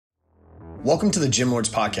Welcome to the Gym Lords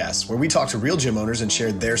Podcast, where we talk to real gym owners and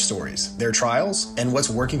share their stories, their trials, and what's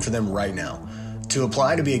working for them right now. To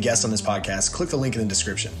apply to be a guest on this podcast, click the link in the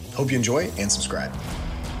description. Hope you enjoy and subscribe.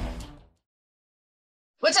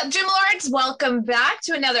 What's up, Gym Lords? Welcome back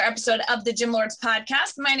to another episode of the Gym Lords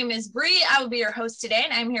Podcast. My name is Bree. I will be your host today,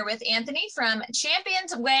 and I'm here with Anthony from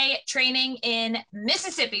Champions Way Training in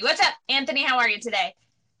Mississippi. What's up, Anthony? How are you today?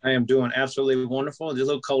 I am doing absolutely wonderful. It's a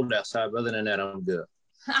little cold outside, but other than that, I'm good.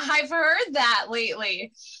 I've heard that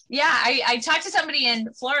lately. Yeah, I talked to somebody in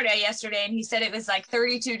Florida yesterday, and he said it was like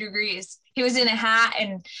 32 degrees. He was in a hat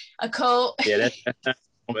and a coat. Yeah,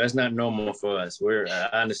 that's not normal for us. I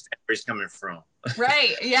understand where he's coming from.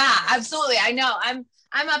 Right. Yeah, absolutely. I know. I'm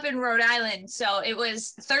up in Rhode Island, so it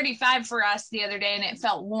was 35 for us the other day, and it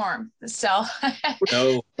felt warm. So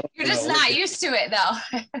No, you're just not used to it,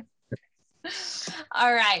 though.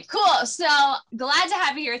 All right, cool. So glad to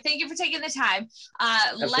have you here. Thank you for taking the time.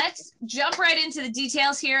 Let's jump right into the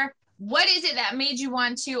details here. What is it that made you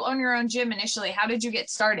want to own your own gym initially? How did you get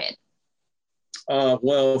started?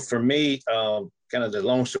 Well, for me, kind of the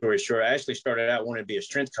long story short, I actually started out wanting to be a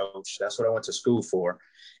strength coach. That's what I went to school for.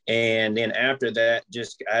 And then after that,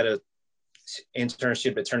 I had an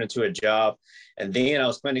internship that turned into a job. And then I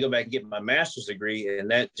was planning to go back and get my master's degree. And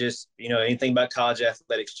that just, anything about college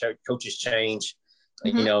athletics, coaches change,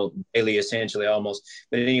 daily essentially almost.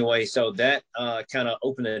 But anyway, so that kind of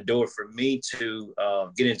opened the door for me to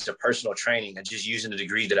get into personal training and just using the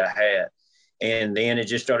degree that I had. And then it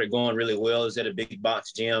just started going really well. It was at a big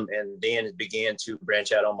box gym, and then it began to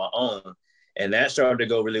branch out on my own. And that started to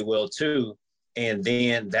go really well too. And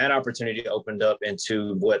then that opportunity opened up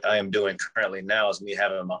into what I am doing currently now, is me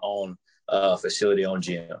having my own facility, own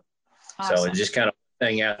gym. Awesome. So it just kind of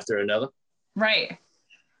thing after another. Right.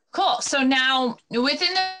 Cool. So now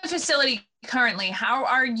within the facility currently, how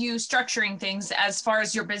are you structuring things as far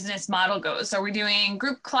as your business model goes? Are we doing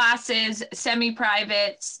group classes,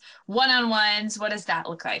 semi-privates, one-on-ones? What does that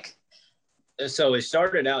look like? So it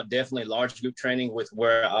started out definitely large group training with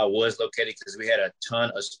where I was located, because we had a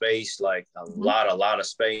ton of space, like a lot of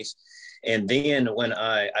space. And then when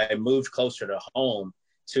I moved closer to home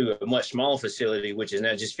to a much smaller facility, which is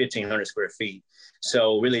now just 1,500 square feet.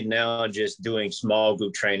 So really now just doing small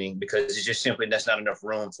group training, because it's just simply, that's not enough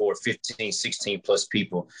room for 15, 16 plus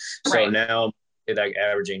people. So right. Now it's like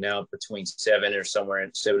averaging now between 7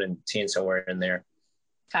 and 10, somewhere in there.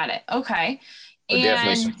 Got it. Okay. But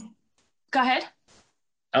and go ahead.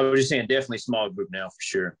 I was just saying, definitely small group now for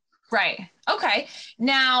sure. Right. Okay.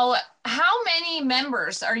 Now, how many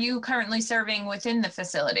members are you currently serving within the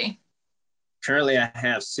facility? Currently, I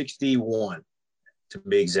have 61, to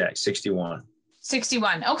be exact, 61.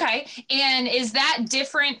 61. Okay. And is that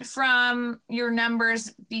different from your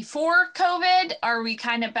numbers before COVID? Are we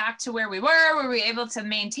kind of back to where we were? Were we able to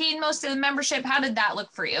maintain most of the membership? How did that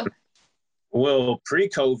look for you? Well,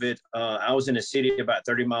 pre-COVID, I was in a city about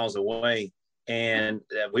 30 miles away, and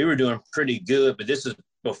we were doing pretty good, but this is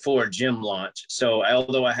before gym launch. So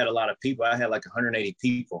although I had a lot of people, I had like 180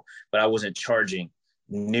 people, but I wasn't charging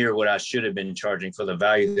near what I should have been charging for the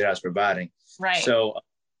value that I was providing. Right. So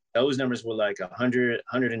those numbers were like 100,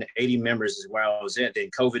 180 members is where I was at. Then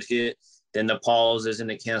COVID hit, then the pauses and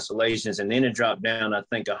the cancellations, and then it dropped down, I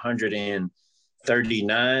think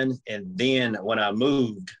 139. And then when I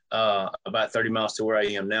moved about 30 miles to where I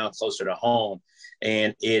am now, closer to home,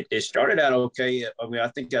 and it started out okay. I mean, I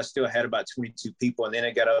think I still had about 22 people, and then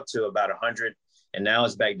it got up to about 100. And now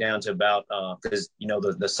it's back down to about, because,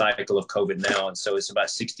 the cycle of COVID now. And so it's about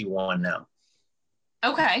 61 now.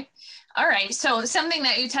 Okay. All right. So something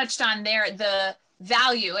that you touched on there, the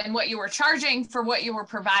value and what you were charging for what you were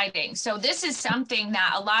providing. So this is something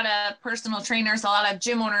that a lot of personal trainers, a lot of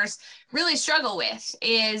gym owners really struggle with,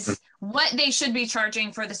 is what they should be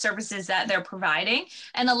charging for the services that they're providing.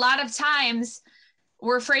 And a lot of times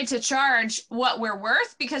we're afraid to charge what we're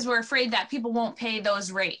worth because we're afraid that people won't pay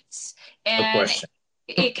those rates. And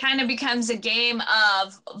it kind of becomes a game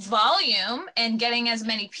of volume and getting as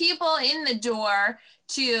many people in the door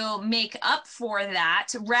to make up for that,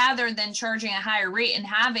 rather than charging a higher rate and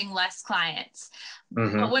having less clients.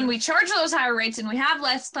 Mm-hmm. But when we charge those higher rates and we have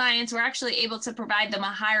less clients, we're actually able to provide them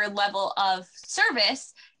a higher level of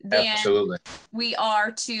service than we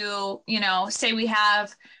are to, say we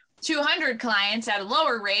have 200 clients at a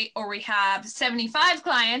lower rate, or we have 75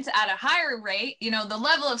 clients at a higher rate. The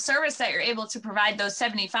level of service that you're able to provide those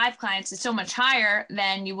 75 clients is so much higher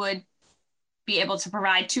than you would be able to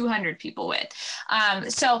provide 200 people with.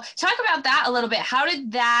 So talk about that a little bit. How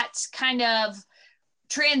did that kind of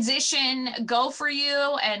transition go for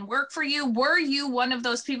you and work for you? Were you one of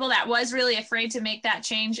those people that was really afraid to make that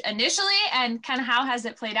change initially, and kind of how has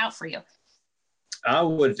it played out for you? I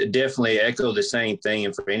would definitely echo the same thing.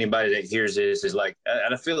 And for anybody that hears this, is like,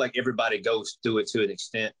 I feel like everybody goes through it to an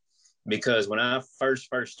extent, because when I first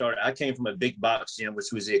started, I came from a big box gym,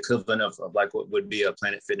 which was the equivalent of like what would be a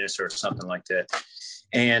Planet Fitness or something like that.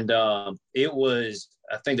 And it was,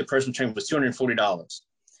 I think the personal trainer was $240.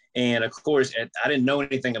 And of course, I didn't know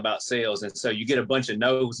anything about sales. And so you get a bunch of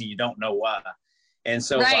no's and you don't know why. And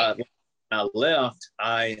so Right. I left,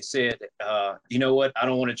 I said, you know what? I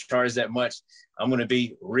don't want to charge that much. I'm going to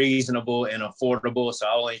be reasonable and affordable. So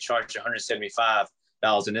I only charge $175.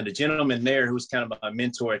 And then the gentleman there, who was kind of my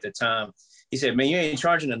mentor at the time, he said, man, you ain't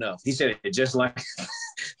charging enough. He said it just like,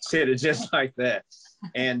 that.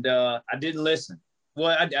 And I didn't listen.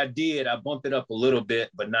 Well, I did. I bumped it up a little bit,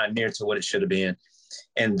 but not near to what it should have been.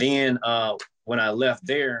 And then when I left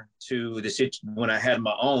there when I had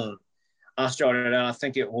my own, I started out, I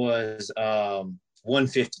think it was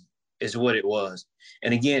 150 is what it was.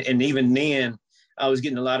 And again, and even then, I was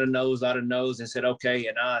getting a lot of no's, and said, okay.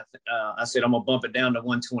 And I said, I'm going to bump it down to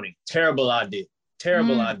 120. Terrible idea.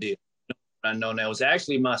 I know now, it was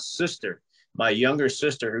actually my sister, my younger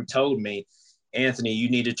sister, who told me, Anthony, you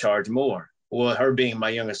need to charge more. Well, her being my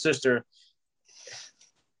younger sister,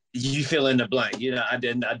 you fill in the blank. I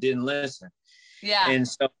didn't listen. Yeah. And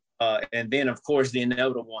so, and then of course the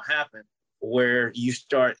inevitable happened, where you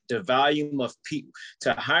start the volume of people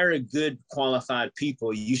to hire a good qualified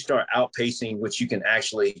people. You start outpacing what you can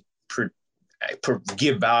actually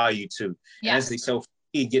give value to. Yes. So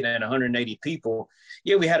getting at 180 people,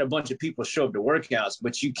 yeah, we had a bunch of people show up to workouts,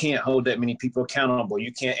 but you can't hold that many people accountable.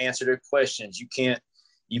 You can't answer their questions. You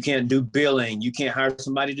can't do billing. You can't hire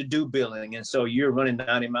somebody to do billing. And so you're running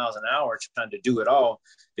 90 miles an hour trying to do it all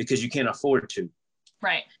because you can't afford to.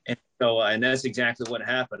 Right. And so, and that's exactly what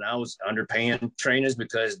happened. I was underpaying trainers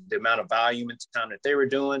because the amount of volume and time that they were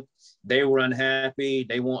doing, they were unhappy.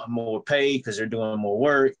 They want more pay because they're doing more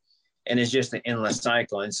work. And it's just an endless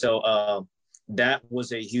cycle. And so that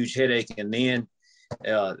was a huge headache. And then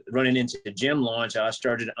running into the gym launch, I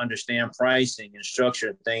started to understand pricing and structure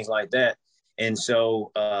and things like that. And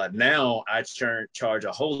so now I charge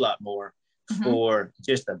a whole lot more for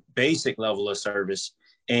just a basic level of service.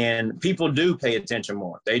 And people do pay attention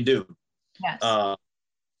more. They do. Yes.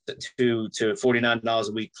 To $49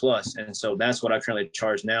 a week plus. And so that's what I currently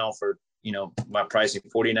charge now for, my pricing,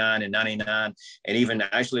 $49 and $99. And even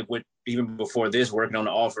actually even before this, working on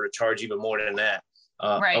the offer to charge even more than that,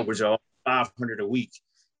 upwards of $500 a week.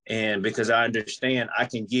 And because I understand I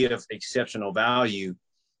can give exceptional value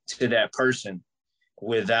to that person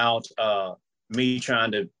without me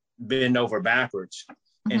trying to bend over backwards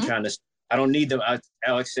and trying to. I don't need them.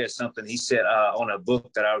 Alex said something. He said on a book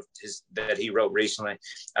that he wrote recently,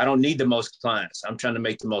 I don't need the most clients. I'm trying to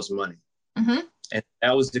make the most money. And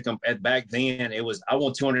that was back then. It was, I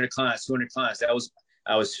want 200 clients.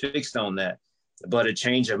 I was fixed on that. But a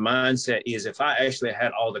change of mindset is, if I actually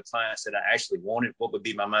had all the clients that I actually wanted, what would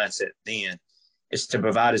be my mindset then? Is to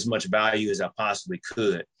provide as much value as I possibly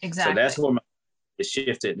could. Exactly. So that's where it's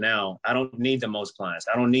shifted now. I don't need the most clients.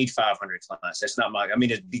 I don't need 500 clients. That's not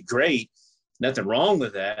it'd be great. Nothing wrong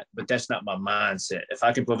with that, but that's not my mindset. If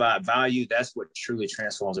I can provide value, that's what truly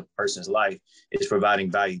transforms a person's life, is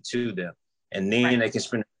providing value to them. And then they can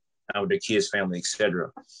spend time with their kids, family,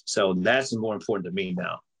 etc. So that's more important to me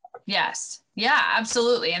now. Yes. Yeah,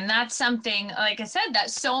 absolutely. And that's something, like I said,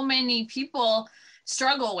 that so many people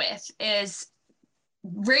struggle with, is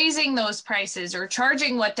raising those prices or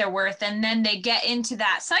charging what they're worth, and then they get into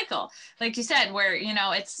that cycle, like you said, where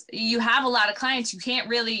you have a lot of clients, you can't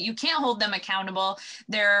hold them accountable.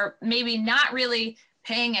 They're maybe not really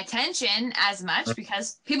paying attention as much,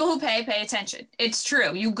 because people who pay attention. It's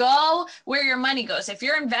true. You go where your money goes. If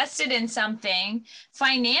you're invested in something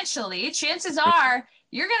financially, chances are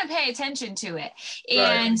you're going to pay attention to it.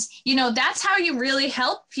 And, that's how you really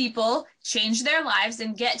help people change their lives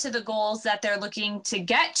and get to the goals that they're looking to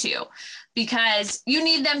get to, because you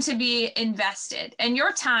need them to be invested, and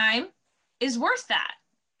your time is worth that.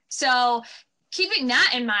 So keeping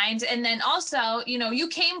that in mind. And then also, you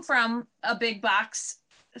came from a big box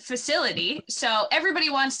facility, so everybody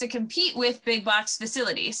wants to compete with big box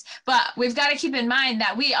facilities, but we've got to keep in mind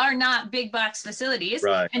that we are not big box facilities,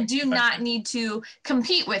 and do not need to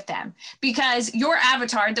compete with them, because your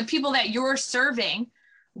avatar, the people that you're serving,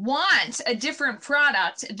 want a different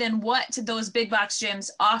product than what those big box gyms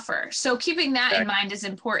offer. So keeping that in mind is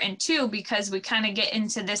important too, because we kind of get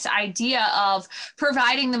into this idea of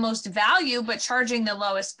providing the most value but charging the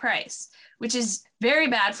lowest price, which is very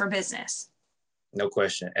bad for business. No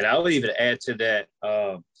question. And I would even add to that,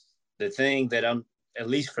 the thing that at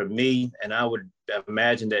least for me, and I would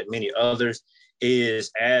imagine that many others,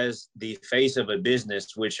 is as the face of a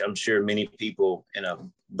business, which I'm sure many people in a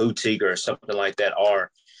boutique or something like that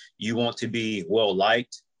are, you want to be well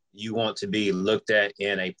liked. You want to be looked at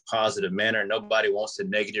in a positive manner. Nobody wants a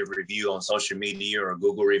negative review on social media or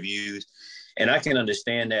Google reviews. And I can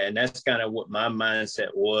understand that. And that's kind of what my mindset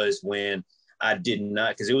was when I did not,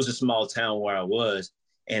 because it was a small town where I was.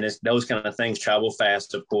 And it's those kind of things travel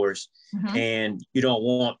fast, of course. Mm-hmm. And you don't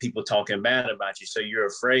want people talking bad about you. So you're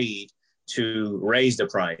afraid to raise the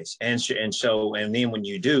price. And then when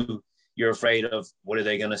you do, you're afraid of what are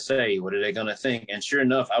they going to say? What are they going to think? And sure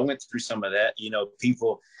enough, I went through some of that.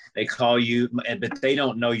 People, they call you, but they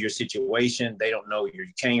don't know your situation. They don't know where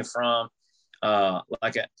you came from. I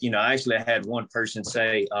actually had one person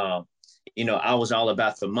say, I was all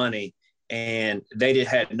about the money, and they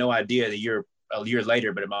had no idea that a year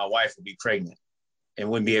later, but my wife would be pregnant and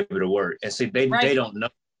wouldn't be able to work. And see, they don't know.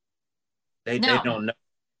 They don't know.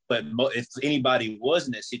 But if anybody was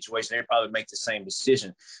in that situation, they'd probably make the same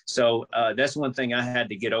decision. So that's one thing I had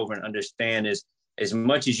to get over and understand is, as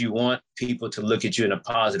much as you want people to look at you in a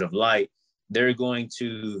positive light, they're going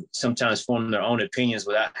to sometimes form their own opinions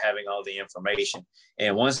without having all the information.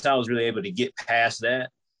 And once I was really able to get past that,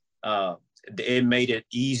 it made it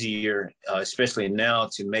easier, especially now,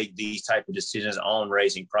 to make these type of decisions on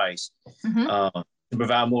raising price, to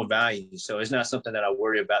provide more value. So it's not something that I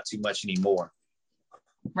worry about too much anymore.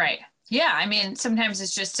 Right. Yeah. I mean, sometimes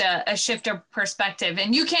it's just a shift of perspective,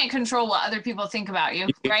 and you can't control what other people think about you,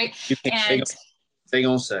 right? And they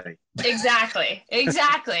gonna say. Exactly.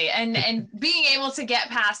 And being able to get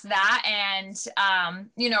past that and,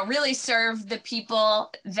 really serve the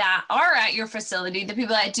people that are at your facility, the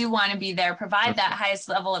people that do want to be there, provide that highest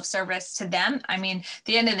level of service to them. I mean, at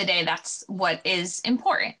the end of the day, that's what is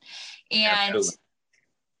important. And Absolutely.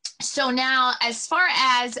 So now, as far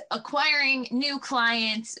as acquiring new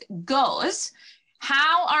clients goes,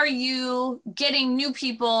 how are you getting new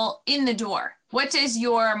people in the door? What does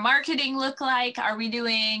your marketing look like? Are we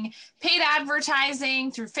doing paid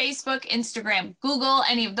advertising through Facebook, Instagram, Google,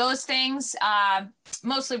 any of those things?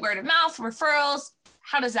 Mostly word of mouth, referrals.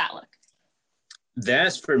 How does that look?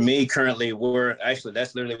 That's for me currently.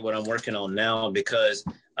 That's literally what I'm working on now, because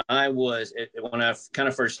when I kind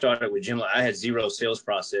of first started with Gym, I had zero sales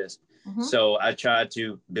process. Mm-hmm. So I tried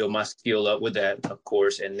to build my skill up with that, of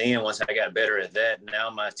course. And then once I got better at that, now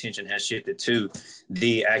my attention has shifted to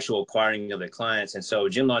the actual acquiring of the clients. And so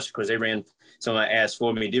Gym Launch, of course, they ran some of my ads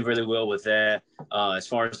for me, did really well with that. As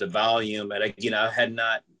far as the volume, and again, I had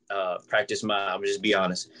not I'll just be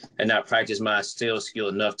honest, and not practice my sales skill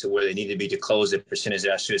enough to where they need to be to close the percentage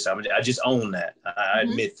that I should. So I just own that. I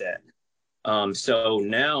admit that. So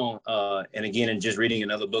now, and again, and just reading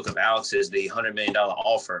another book of Alex's, the $100 million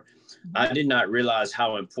offer, I did not realize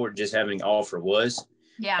how important just having an offer was.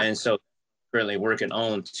 Yeah. And so currently working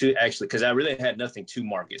on to actually, because I really had nothing to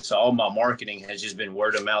market. So all my marketing has just been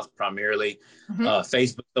word of mouth primarily,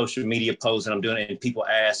 Facebook, social media posts, and I'm doing it, and people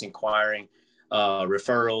ask, inquiring,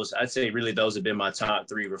 referrals. I'd say really those have been my top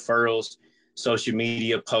 3: referrals, social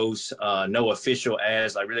media posts, no official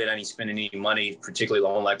ads. Like really not even spending any money, particularly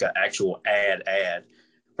on like an actual ad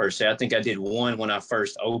per se. I think I did one when I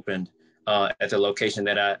first opened at the location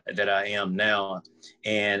that I am now,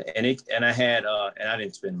 and I had and I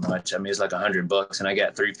didn't spend much. I mean, it's like $100, and I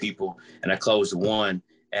got 3 people, and I closed one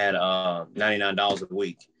at $99 a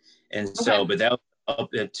week. And so, but that was up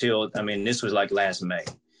until, I mean, this was like last May.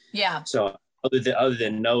 Yeah. So other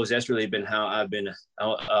than those, that's really been how I've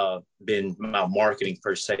been my marketing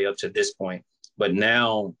per se up to this point. But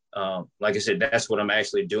now, like I said, that's what I'm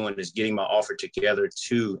actually doing, is getting my offer together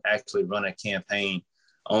to actually run a campaign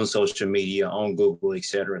on social media, on Google, et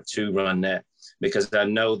cetera, to run that, because I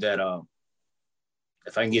know that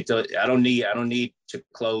if I can get to, I don't need to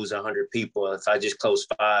close 100 people. If I just close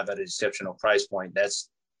 5 at an exceptional price point,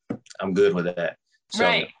 I'm good with that. So,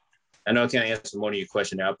 right. I know I can't answer more of your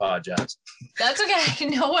question now. I apologize. That's okay.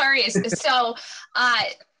 No worries. So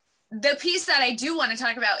the piece that I do want to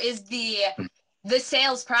talk about is the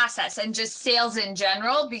sales process and just sales in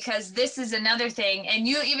general, because this is another thing. And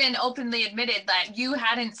you even openly admitted that you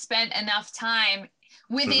hadn't spent enough time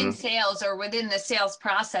within sales or within the sales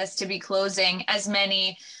process to be closing as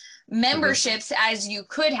many memberships as you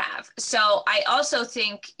could have. So I also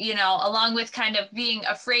think, along with kind of being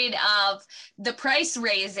afraid of the price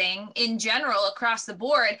raising in general across the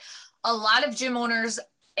board, a lot of gym owners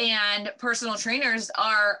and personal trainers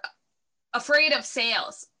are afraid of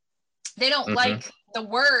sales. They don't like the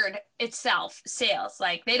word itself, sales.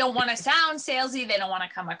 Like they don't want to sound salesy. They don't want to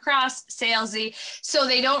come across salesy. So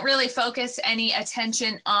they don't really focus any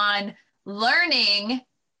attention on learning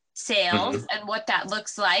sales and what that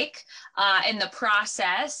looks like in the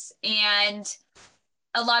process. And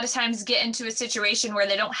a lot of times get into a situation where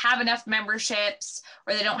they don't have enough memberships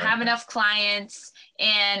or they don't have enough clients,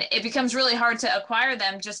 and it becomes really hard to acquire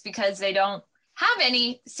them just because they don't have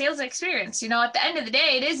any sales experience. At the end of the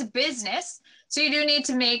day, it is a business. So you do need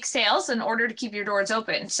to make sales in order to keep your doors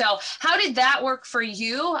open. So how did that work for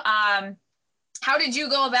you? How did you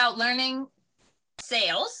go about learning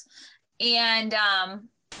sales? And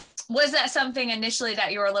was that something initially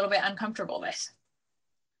that you were a little bit uncomfortable with?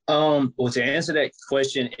 Well, to answer that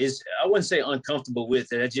question is, I wouldn't say uncomfortable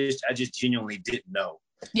with it. I just genuinely didn't know.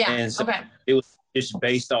 Yeah. And so okay. It was just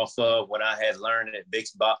based off of what I had learned at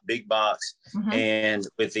Big Box and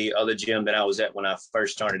with the other gym that I was at when I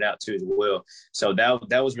first started out too as well. So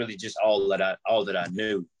that was really just all that I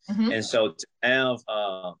knew. And so to have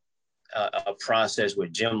a process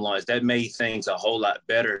with gym launch, that made things a whole lot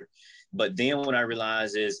better. But then what I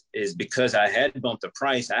realized is because I had bumped the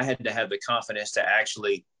price, I had to have the confidence to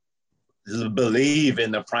actually believe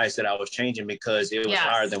in the price that I was changing, because it was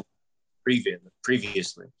higher than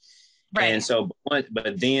previously. Right. And so, but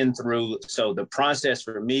then so the process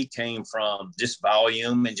for me came from just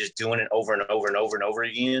volume and just doing it over and over and over and over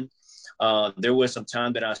again. There was some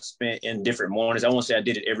time that I spent in different mornings. I won't say I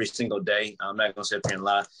did it every single day. I'm not going to sit there and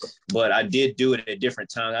lie, but I did do it at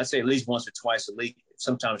different times. I'd say at least once or twice a week,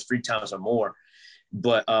 sometimes 3 times or more.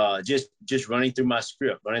 But just running through my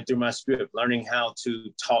script, learning how to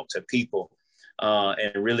talk to people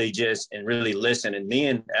and really listen. And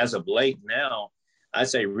then as of late now, I'd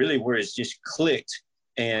say really where it's just clicked.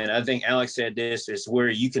 And I think Alex said this, is where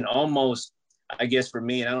you can almost, I guess for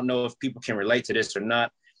me, and I don't know if people can relate to this or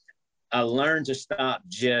not, I learned to stop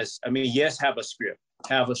yes, have a script,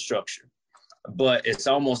 have a structure, but it's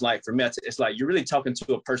almost like, for me, it's like you're really talking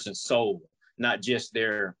to a person's soul, not just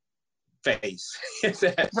their face. Yes.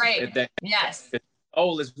 The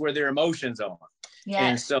soul is where their emotions are. Yes.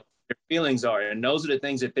 And so their feelings are. And those are the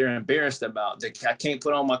things that they're embarrassed about. I can't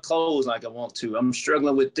put on my clothes like I want to. I'm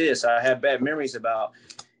struggling with this. I have bad memories about.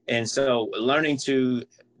 And so learning to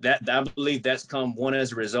that, I believe that's come one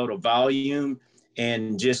as a result of volume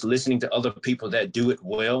and just listening to other people that do it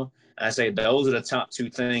well. I say those are the top 2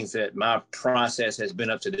 things that my process has been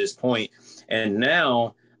up to this point. And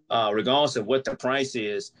now, regardless of what the price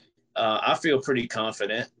is, I feel pretty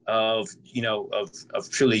confident of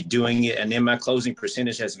truly doing it. And then my closing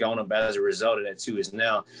percentage has gone up as a result of that too, is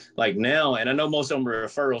now, and I know most of them are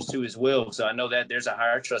referrals too as well. So I know that there's a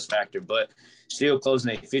higher trust factor, but still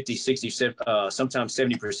closing at 50, 60, sometimes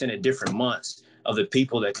 70% at different months of the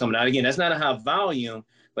people that come out. Again, that's not a high volume,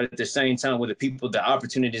 but at the same time, with the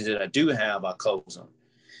opportunities that I do have, I close them.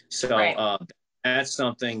 So that's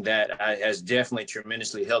something that has definitely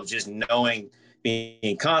tremendously helped, just knowing,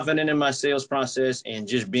 being confident in my sales process and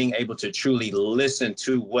just being able to truly listen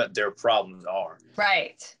to what their problems are.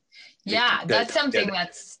 Right. Yeah, that's something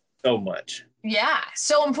that's so much. Yeah,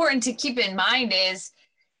 so important to keep in mind is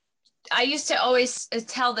I used to always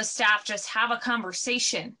tell the staff, just have a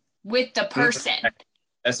conversation with the person.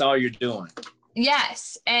 That's all you're doing.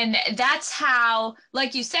 Yes. And that's how,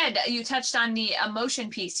 like you said, you touched on the emotion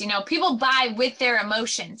piece. People buy with their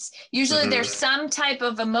emotions. Usually there's some type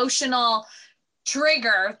of emotional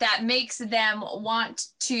trigger that makes them want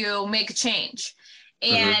to make a change.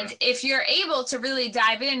 And if you're able to really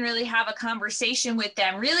dive in, really have a conversation with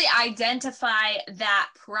them, really identify that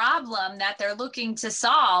problem that they're looking to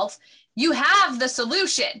solve, you have the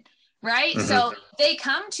solution, right? So they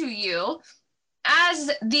come to you as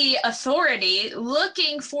the authority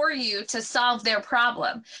looking for you to solve their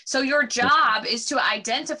problem. So your job is to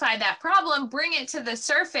identify that problem, bring it to the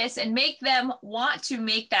surface, and make them want to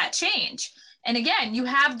make that change. And again, you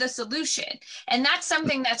have the solution. And that's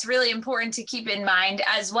something that's really important to keep in mind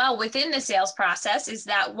as well within the sales process, is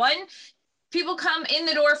that people come in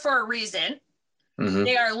the door for a reason.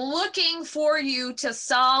 They are looking for you to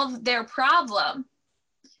solve their problem.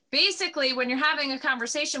 Basically, when you're having a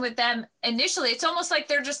conversation with them initially, it's almost like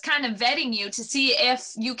they're just kind of vetting you to see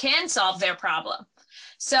if you can solve their problem.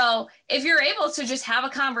 So if you're able to just have a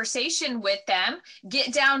conversation with them,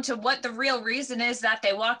 get down to what the real reason is that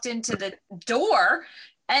they walked into the door,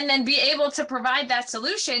 and then be able to provide that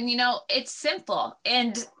solution, it's simple.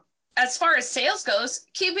 And as far as sales goes,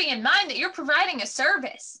 keeping in mind that you're providing a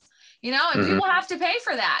service, and people have to pay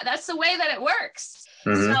for that. That's the way that it works.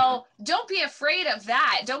 So don't be afraid of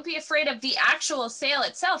that. Don't be afraid of the actual sale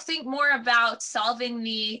itself. Think more about solving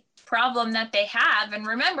the problem that they have, and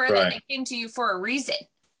remember that they came to you for a reason.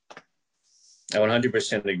 I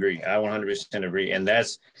 100% agree. And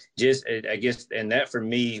that's I guess, and that for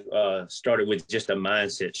me started with just a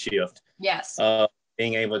mindset shift. Yes.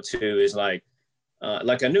 being able to is like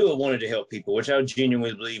I knew I wanted to help people, which I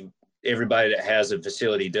genuinely believe everybody that has a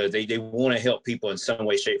facility does. They want to help people in some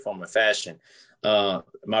way, shape, form, or fashion.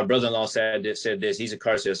 My brother-in-law said this. He's a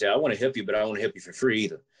car salesman. I want to help you, but I don't want to help you for free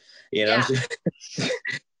either. You know. Yeah.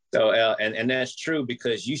 So and that's true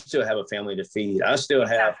because you still have a family to feed. I still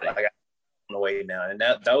have I got on the way now, and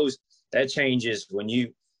that changes when you're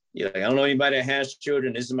like, I don't know anybody that has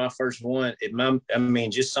children. This is my first one. I mean,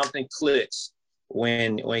 just something clicks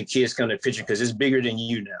when kids come to the picture because it's bigger than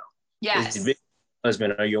you now. Yes. It's big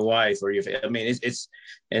husband or your wife or your. I mean, it's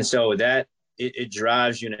and so that it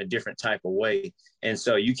drives you in a different type of way, and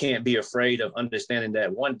so you can't be afraid of understanding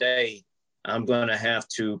that one day I'm going to have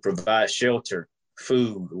to provide shelter,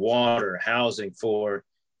 food, water, housing for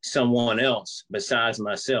someone else besides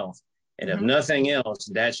myself. And if nothing else,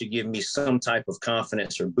 that should give me some type of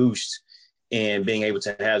confidence or boost in being able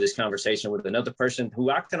to have this conversation with another person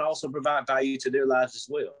who I can also provide value to their lives as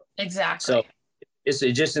well. Exactly. So it's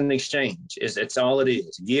just an exchange. It's all it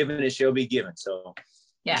is. Given, it shall be given. So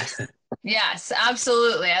yes. Yes,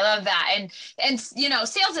 absolutely. I love that. And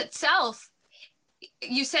sales itself,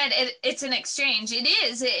 you said it's an exchange. It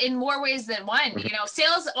is in more ways than one.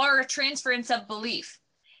 Sales are a transference of belief.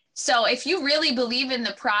 So if you really believe in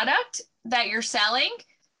the product that you're selling,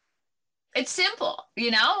 it's simple.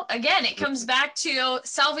 Again, it comes back to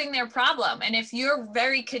solving their problem. And if you're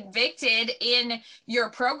very convicted in your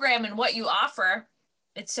program and what you offer,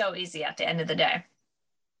 it's so easy at the end of the day.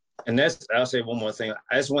 And I'll say one more thing.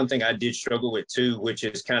 That's one thing I did struggle with too, which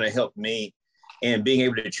has kind of helped me in being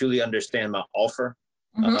able to truly understand my offer.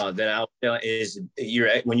 That I'll tell is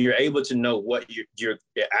when you're able to know what your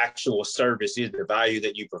actual service is, the value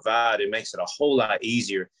that you provide, it makes it a whole lot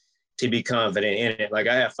easier to be confident in it. Like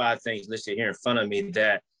I have 5 things listed here in front of me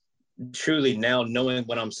that truly now knowing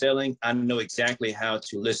what I'm selling, I know exactly how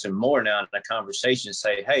to listen more now in a conversation.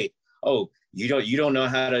 Say, hey, you don't know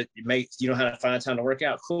how to find time to work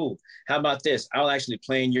out. Cool. How about this? I'll actually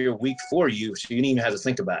plan your week for you, so you don't even have to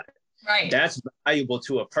think about it. Right. That's valuable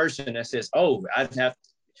to a person that says,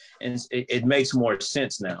 and it makes more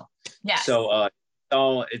sense now. Yeah. So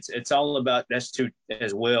it's all about that's too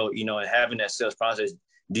as well, and having that sales process.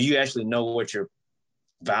 Do you actually know what your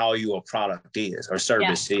value or product is or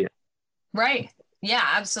service is? Right. Yeah,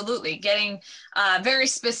 absolutely. Getting very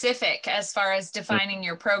specific as far as defining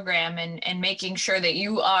your program and making sure that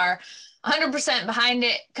you are 100% behind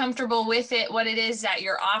it, comfortable with it, what it is that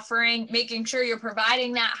you're offering, making sure you're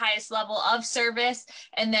providing that highest level of service.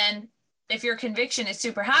 And then if your conviction is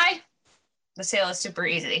super high, the sale is super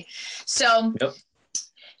easy. So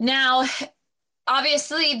Now,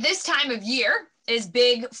 obviously, this time of year is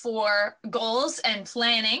big for goals and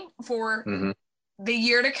planning for the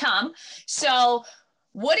year to come. So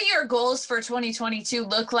what do your goals for 2022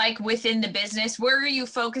 look like within the business? Where are you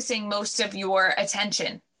focusing most of your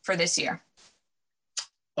attention for this year?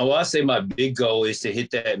 Oh, I say my big goal is to hit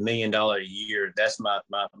that $1 million a year. That's my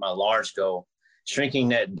large goal. Shrinking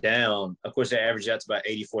that down, of course, I average out to about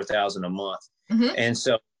 $84,000 a month. And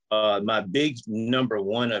so my big number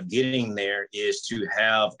one of getting there is to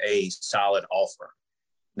have a solid offer.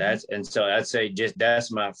 So I'd say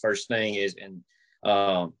that's my first thing is, and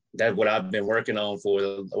that's what I've been working on for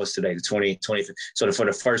what's today, the 20. So for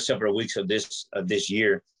the first several weeks of this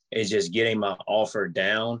year is just getting my offer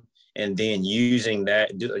down, and then using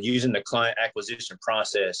the client acquisition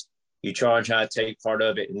process. You charge how I take part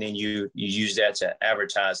of it, and then you use that to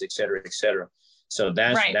advertise, et cetera, et cetera. So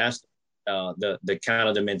that's the kind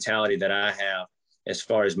of the mentality that I have as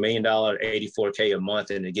far as $1 million, $84K a month,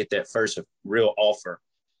 and to get that first real offer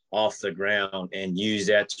off the ground and use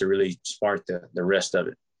that to really spark the rest of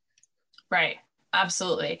it. Right.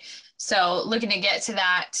 Absolutely. So looking to get to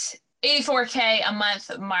that $84K a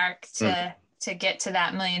month mark to get to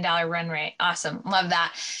that $1 million run rate. Awesome. Love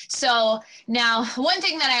that. So now one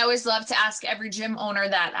thing that I always love to ask every gym owner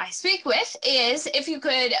that I speak with is if you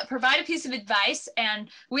could provide a piece of advice, and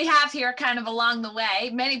we have here kind of along the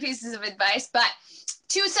way, many pieces of advice, but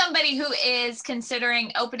to somebody who is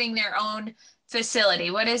considering opening their own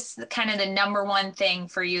facility, what is kind of the number one thing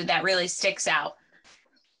for you that really sticks out?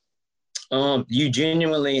 You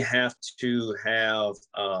genuinely have to have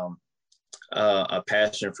a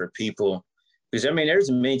passion for people. Because, there's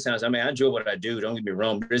many times, I enjoy what I do, don't get me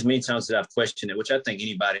wrong, but there's many times that I've questioned it, which I think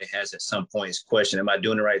anybody has at some point is question, am I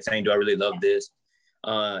doing the right thing? Do I really love this?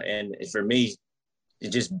 And for me, it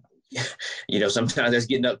just, sometimes that's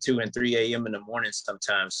getting up 2 and 3 a.m. in the morning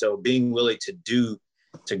sometimes. So being willing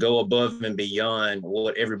to go above and beyond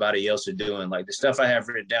what everybody else is doing. Like the stuff I have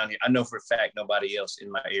written down here, I know for a fact nobody else in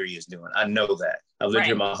my area is doing. I know that. I've lived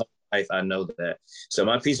here my whole life. I know that. So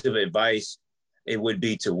my piece of advice it would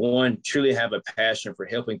be to, one, truly have a passion for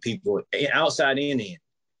helping people outside and in,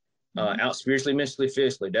 out spiritually, mentally,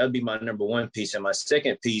 physically. That would be my number one piece. And my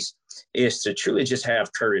second piece is to truly just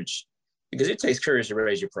have courage, because it takes courage to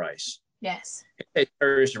raise your price. Yes. It takes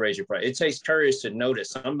courage to raise your price. It takes courage to know that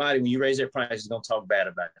somebody, when you raise their price, is going to talk bad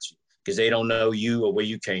about you because they don't know you or where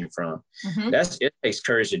you came from. It takes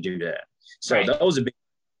courage to do that. So those are big.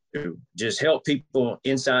 Just help people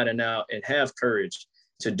inside and out and have courage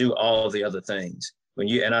to do all the other things.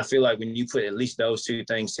 And I feel like when you put at least those two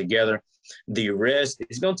things together, the rest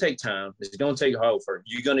is going to take time. It's going to take hard work.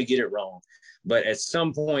 You're going to get it wrong. But at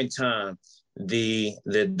some point in time, the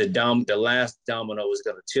last domino is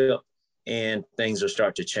going to tip and things will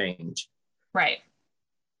start to change. Right.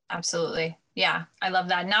 Absolutely. Yeah. I love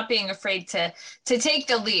that. Not being afraid to take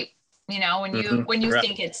the leap, when you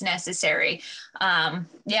think it's necessary.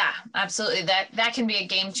 Yeah, absolutely. That can be a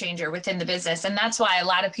game changer within the business. And that's why a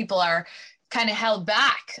lot of people are kind of held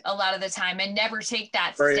back a lot of the time and never take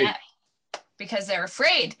that step because they're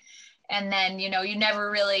afraid. And then, you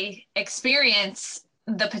never really experience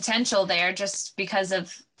the potential there just because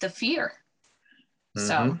of the fear.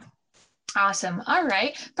 So awesome. All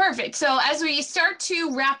right, perfect. So as we start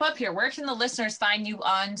to wrap up here, where can the listeners find you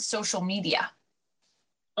on social media?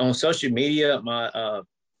 On social media, my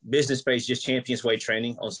business page, just Champions Way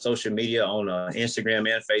Training, on social media, on Instagram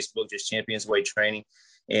and Facebook, just Champions Way Training.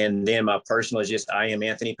 And then my personal is just I am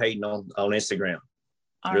Anthony Payton on Instagram.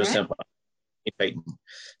 Real simple. Payton.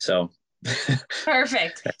 So.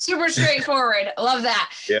 Perfect. Super straightforward. Love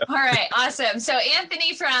that. Yeah. All right. Awesome. So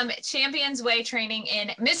Anthony from Champions Way Training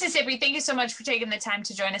in Mississippi, thank you so much for taking the time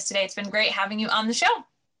to join us today. It's been great having you on the show.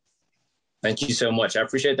 Thank you so much. I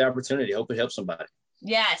appreciate the opportunity. Hope it helps somebody.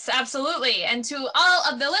 Yes, absolutely. And to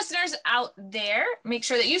all of the listeners out there, make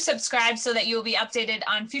sure that you subscribe so that you will be updated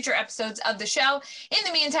on future episodes of the show. In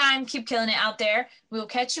the meantime, keep killing it out there. We will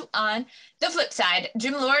catch you on the flip side.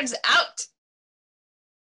 Gym Lords out.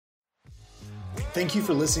 Thank you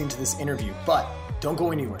for listening to this interview, but don't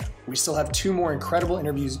go anywhere. We still have 2 more incredible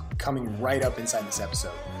interviews coming right up inside this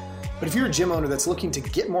episode. But if you're a gym owner that's looking to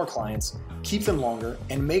get more clients, keep them longer,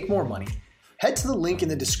 and make more money, head to the link in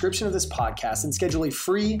the description of this podcast and schedule a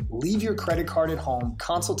free leave your credit card at home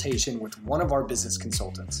consultation with one of our business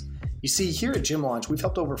consultants. You see, here at Gym Launch, we've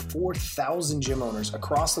helped over 4,000 gym owners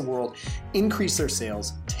across the world increase their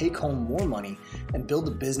sales, take home more money, and build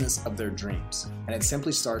the business of their dreams. And it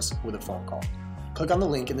simply starts with a phone call. Click on the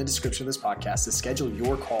link in the description of this podcast to schedule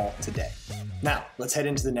your call today. Now, let's head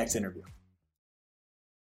into the next interview.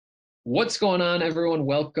 What's going on, everyone?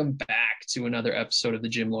 Welcome back to another episode of the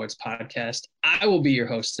Gym Lords podcast. I will be your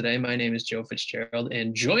host today. My name is Joe Fitzgerald,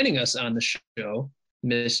 and joining us on the show,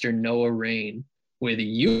 Mr. Noah Rayne with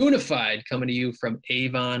Unified, coming to you from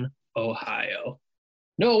Avon, Ohio.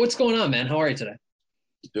 Noah, what's going on, man? How are you today?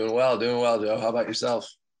 Doing well, Joe. How about yourself?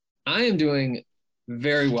 I am doing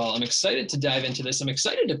very well. I'm excited to dive into this. I'm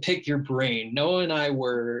excited to pick your brain. Noah and I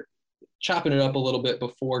were chopping it up a little bit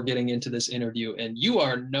before getting into this interview, and you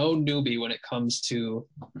are no newbie when it comes to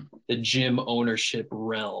the gym ownership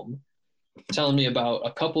realm. Telling me about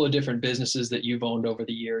a couple of different businesses that you've owned over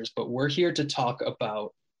the years, but we're here to talk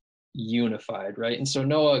about Unified, right? And so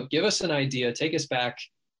Noah, give us an idea, take us back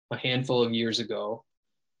a handful of years ago.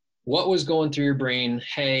 What was going through your brain?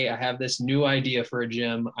 Hey, I have this new idea for a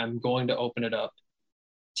gym. I'm going to open it up.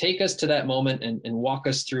 Take us to that moment and walk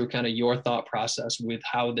us through kind of your thought process with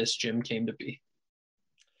how this gym came to be.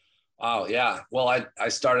 Oh, yeah. Well, I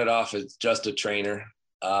started off as just a trainer,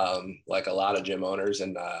 like a lot of gym owners.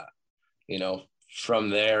 And, from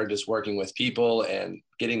there, just working with people and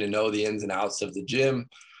getting to know the ins and outs of the gym,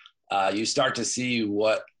 you start to see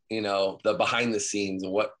what, the behind the scenes,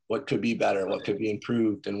 what could be better, what could be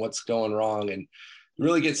improved, and what's going wrong, and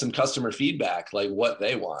really get some customer feedback, like what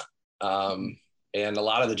they want. And a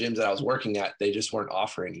lot of the gyms that I was working at, they just weren't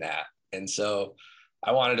offering that. And so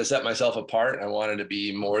I wanted to set myself apart. I wanted to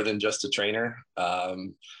be more than just a trainer. I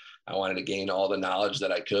wanted to gain all the knowledge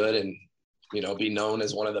that I could and, be known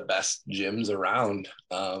as one of the best gyms around.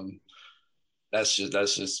 That's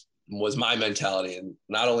just was my mentality, and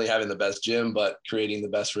not only having the best gym, but creating the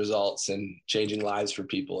best results and changing lives for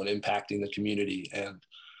people and impacting the community. And,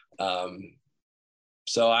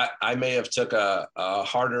 so I may have took a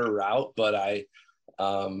harder route, but I,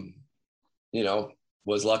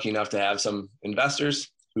 was lucky enough to have some investors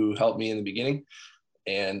who helped me in the beginning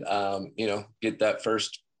and, get that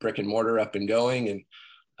first brick and mortar up and going.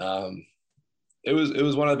 And it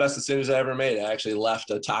was one of the best decisions I ever made. I actually left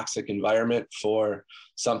a toxic environment for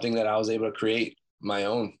something that I was able to create my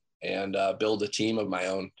own and build a team of my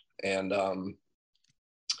own. And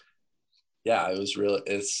yeah,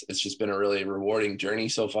 it's just been a really rewarding journey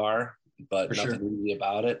so far, but For nothing sure. easy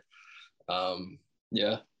about it.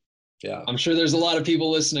 Yeah. Yeah. I'm sure there's a lot of people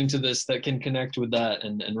listening to this that can connect with that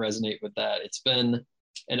and resonate with that. It's been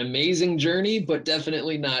an amazing journey, but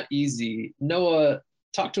definitely not easy. Noah,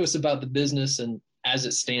 talk to us about the business and as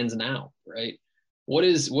it stands now, right? What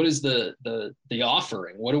is the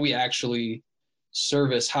offering? What do we actually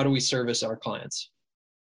service? How do we service our clients?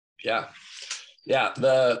 Yeah. Yeah.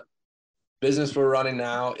 The business we're running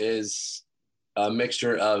now is a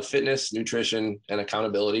mixture of fitness, nutrition, and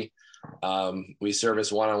accountability. We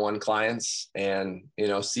service one-on-one clients and,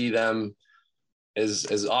 see them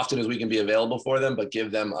as often as we can be available for them, but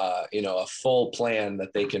give them a full plan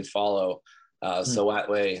that they can follow. So that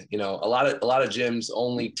way, a lot of gyms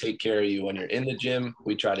only take care of you when you're in the gym.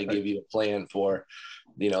 We try to give you a plan for,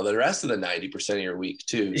 the rest of the 90% of your week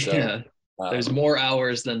too. So Yeah, there's more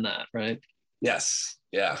hours than that, right? Yes.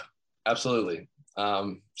 Yeah, absolutely.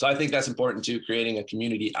 So I think that's important too, creating a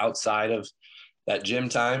community outside of that gym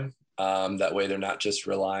time. That way they're not just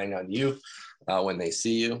relying on you when they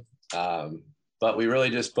see you. But we really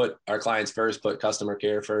just put our clients first, put customer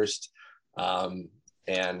care first.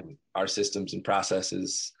 And our systems and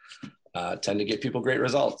processes tend to get people great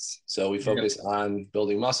results. So we focus on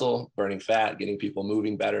building muscle, burning fat, getting people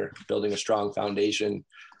moving better, building a strong foundation,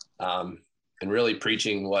 and really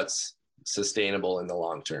preaching what's sustainable in the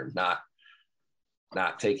long term, not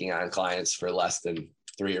taking on clients for less than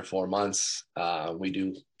 3 or 4 months. We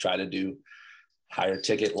do try to do higher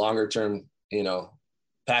ticket, longer term,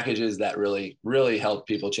 packages that really, really help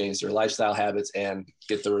people change their lifestyle habits and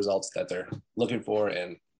get the results that they're looking for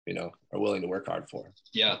and, are willing to work hard for.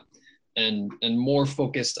 Yeah. And more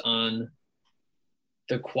focused on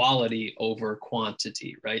the quality over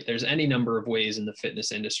quantity, right? There's any number of ways in the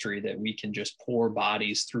fitness industry that we can just pour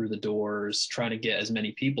bodies through the doors, trying to get as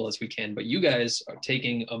many people as we can. But you guys are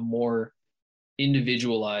taking a more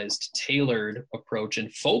individualized, tailored approach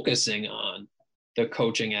and focusing on the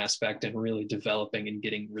coaching aspect and really developing and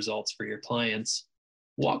getting results for your clients.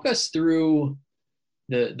 Walk us through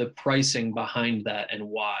the pricing behind that and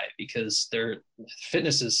why, because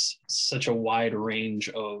fitness is such a wide range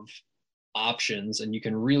of options and you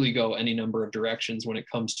can really go any number of directions when it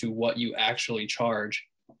comes to what you actually charge.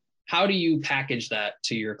 How do you package that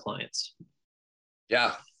to your clients?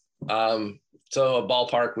 Yeah. So a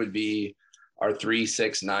ballpark would be our 3,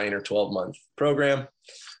 6, 9, or 12-month program.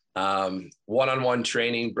 One-on-one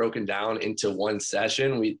training broken down into one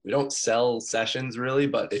session. We don't sell sessions really,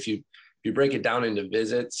 but if you break it down into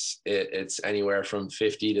visits, it's anywhere from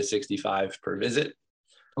 50 to 65 per visit.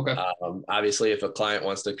 Okay. Obviously, if a client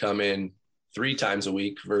wants to come in 3 times a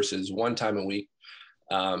week versus 1 time a week,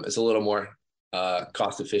 it's a little more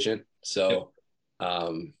cost efficient. So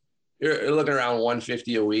you're looking around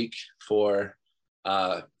 $150 a week for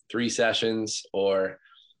 3 sessions, or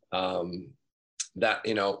that,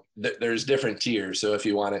 there's different tiers. So if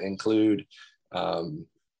you want to include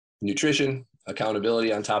nutrition,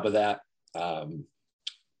 accountability on top of that,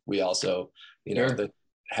 we also,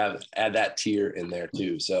 add that tier in there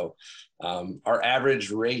too. So our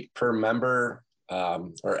average rate per member,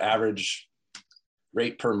 or average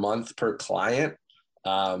rate per month per client,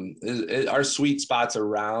 our sweet spot's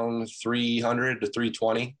around 300 to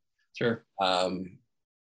 320. Sure.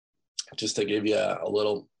 Just to give you a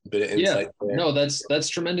little bit of insight there. No, that's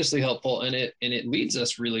tremendously helpful. And it leads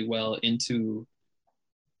us really well into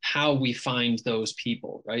how we find those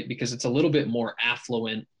people, right? Because it's a little bit more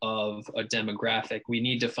affluent of a demographic. We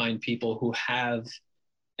need to find people who have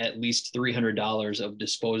at least $300 of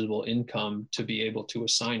disposable income to be able to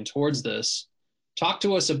assign towards this. Talk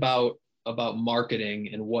to us about marketing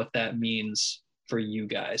and what that means for you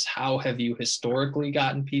guys. How have you historically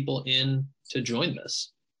gotten people in to join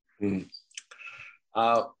this?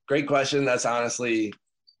 Great question. That's honestly,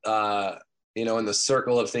 in the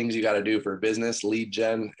circle of things you got to do for business, lead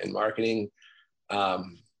gen and marketing,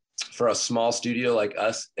 for a small studio like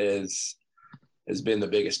us has been the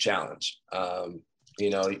biggest challenge.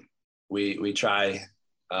 We try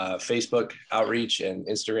Facebook outreach and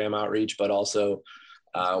Instagram outreach, but also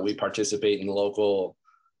we participate in local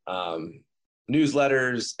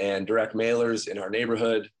newsletters and direct mailers in our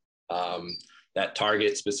neighborhood that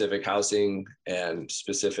target specific housing and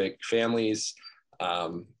specific families.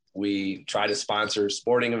 We try to sponsor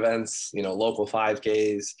sporting events, local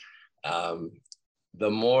 5Ks. The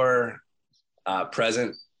more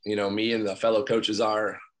present, me and the fellow coaches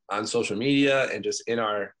are on social media and just in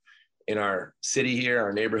our city here,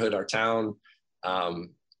 our neighborhood, our town,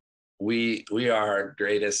 we are our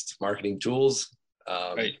greatest marketing tools.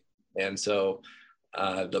 Right. And so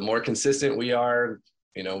the more consistent we are,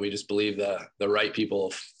 we just believe the right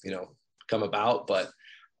people, come about. But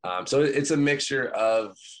so it's a mixture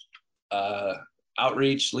of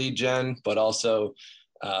outreach, lead gen, but also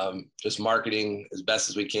just marketing as best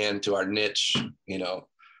as we can to our niche,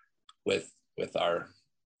 with our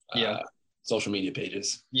social media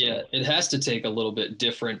pages. Yeah, it has to take a little bit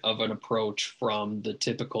different of an approach from the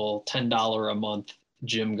typical $10 a month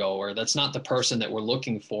gym goer. That's not the person that we're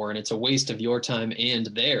looking for, and it's a waste of your time and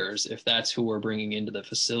theirs if that's who we're bringing into the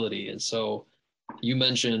facility. And so you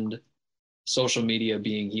mentioned social media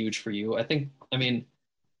being huge for you. I mean,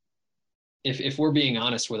 if we're being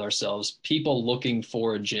honest with ourselves, people looking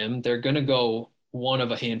for a gym, they're going to go one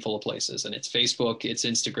of a handful of places, and it's Facebook, it's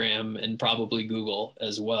Instagram, and probably Google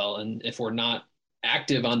as well. And if we're not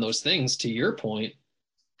active on those things, to your point,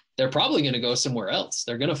 they're probably going to go somewhere else.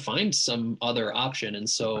 They're going to find some other option. And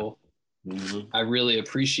so I really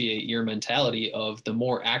appreciate your mentality of the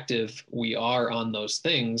more active we are on those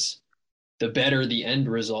things, the better the end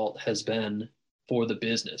result has been for the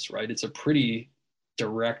business, right? It's a pretty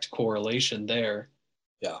direct correlation there.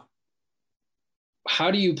 Yeah.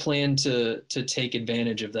 How do you plan to take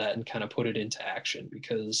advantage of that and kind of put it into action?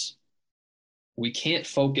 Because we can't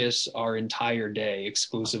focus our entire day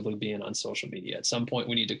exclusively being on social media. At some point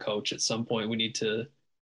we need to coach. At some point we need to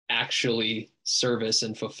actually service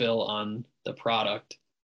and fulfill on the product.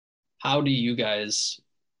 How do you guys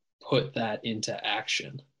put that into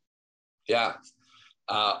action? Yeah.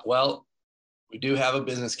 Well, we do have a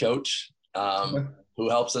business coach who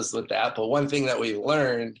helps us with that. But one thing that we've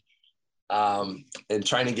learned in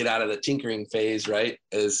trying to get out of the tinkering phase, right,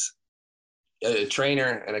 is a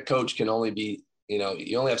trainer and a coach can only be,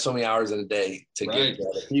 you only have so many hours in a day to give to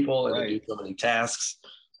other people and to do so many tasks.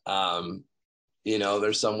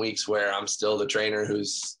 There's some weeks where I'm still the trainer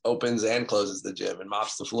who's opens and closes the gym and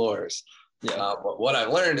mops the floors. Yeah. But what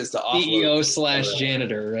I've learned is to CEO /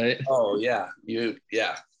 janitor, right? Oh yeah.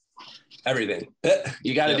 Everything.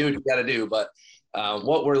 You got to do what you got to do. But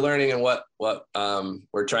what we're learning and what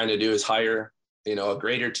we're trying to do is hire, a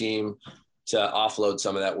greater team to offload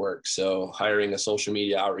some of that work. So hiring a social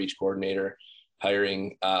media outreach coordinator,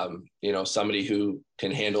 hiring, somebody who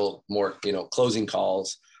can handle more, closing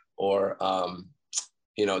calls, or,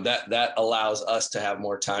 that allows us to have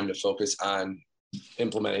more time to focus on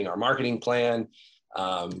implementing our marketing plan,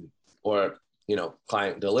 or,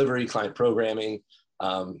 client delivery, client programming.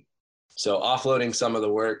 So offloading some of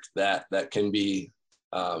the work that can be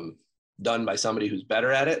done by somebody who's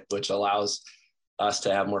better at it, which allows us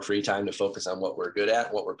to have more free time to focus on what we're good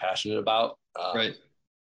at, what we're passionate about. Right.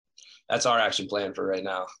 That's our action plan for right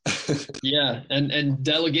now. Yeah. And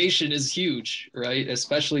delegation is huge, right?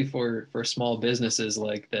 Especially for small businesses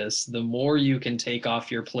like this. The more you can take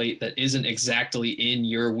off your plate that isn't exactly in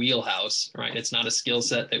your wheelhouse, right? It's not a skill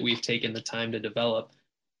set that we've taken the time to develop.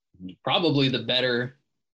 Probably the better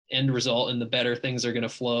end result and the better things are going to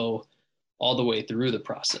flow all the way through the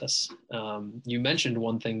process. You mentioned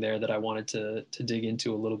one thing there that I wanted to dig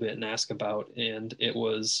into a little bit and ask about, and it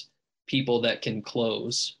was people that can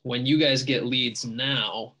close. When you guys get leads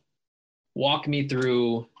now, walk me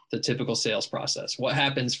through the typical sales process. What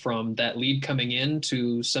happens from that lead coming in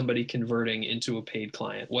to somebody converting into a paid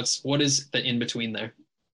client? What is the in between there?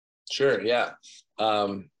 Sure. Yeah.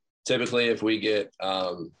 Typically if we get,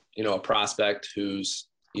 a prospect who's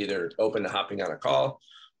either open to hopping on a call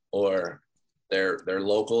or they're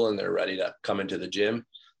local and they're ready to come into the gym,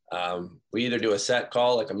 we either do a set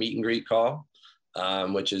call, like a meet and greet call,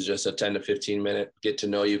 which is just a 10 to 15 minute get to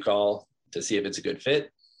know you call to see if it's a good fit,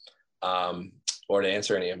 or to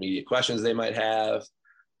answer any immediate questions they might have.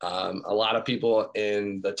 A lot of people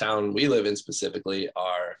in the town we live in specifically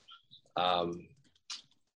are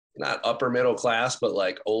not upper middle class, but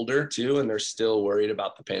like older too, and they're still worried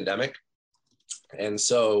about the pandemic. And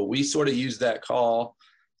so we sort of use that call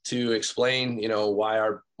to explain, why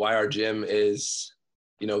our gym is,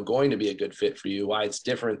 going to be a good fit for you, why it's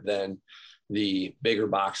different than the bigger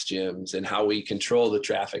box gyms, and how we control the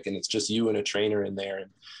traffic, and it's just you and a trainer in there,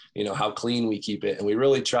 and how clean we keep it. And we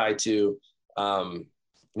really try to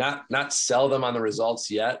not sell them on the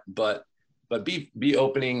results yet, but be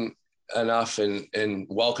opening enough and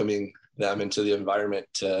welcoming them into the environment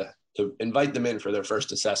to invite them in for their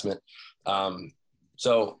first assessment.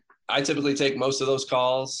 So I typically take most of those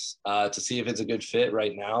calls to see if it's a good fit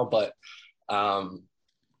right now, but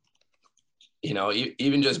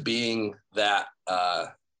even just being that,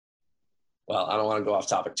 well, I don't want to go off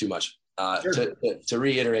topic too much. Sure. To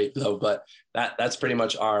reiterate though, but that's pretty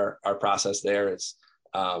much our process there is,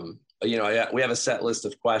 we have a set list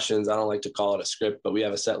of questions. I don't like to call it a script, but we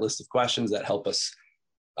have a set list of questions that help us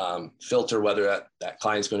filter whether that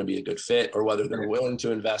client's going to be a good fit or whether they're willing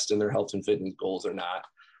to invest in their health and fitness goals or not.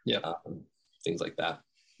 Yeah. Things like that.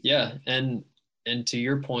 Yeah. And to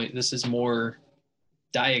your point, this is more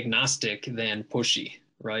diagnostic than pushy,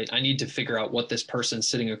 right? I need to figure out what this person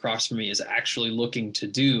sitting across from me is actually looking to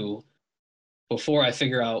do before I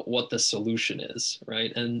figure out what the solution is,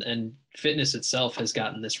 right? And fitness itself has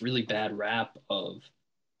gotten this really bad rap of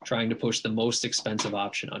trying to push the most expensive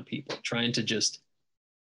option on people, trying to just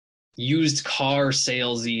used car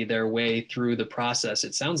salesy their way through the process.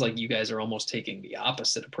 It sounds like you guys are almost taking the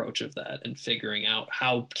opposite approach of that and figuring out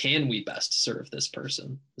how can we best serve this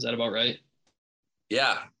person. Is that about right?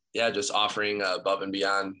 Yeah. Just offering above and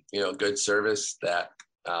beyond, good service that,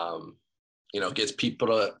 gets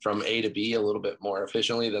people from A to B a little bit more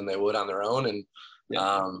efficiently than they would on their own. And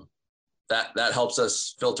that helps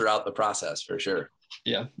us filter out the process for sure.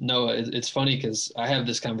 Yeah, no, it's funny because I have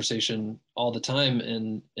this conversation all the time,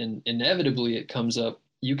 and inevitably it comes up.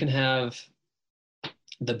 You can have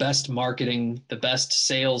the best marketing, the best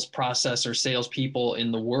sales process or salespeople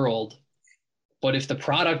in the world, but if the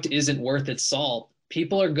product isn't worth its salt,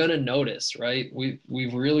 people are gonna notice, right?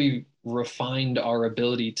 We've really refined our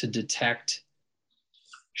ability to detect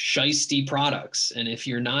shisty products, and if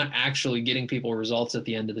you're not actually getting people results at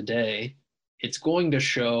the end of the day, it's going to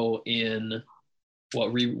show in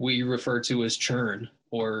what we refer to as churn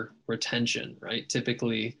or retention, right?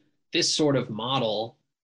 Typically, this sort of model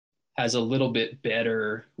has a little bit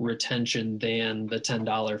better retention than the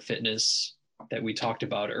 $10 fitness that we talked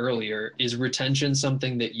about earlier. Is retention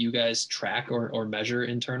something that you guys track or measure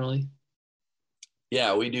internally?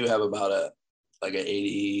 Yeah, we do have about an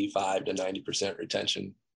 85 to 90%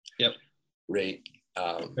 retention rate.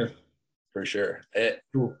 Sure. For sure. It's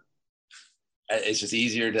just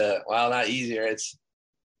easier not easier.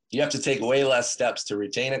 You have to take way less steps to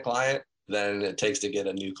retain a client than it takes to get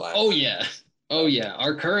a new client. Oh yeah.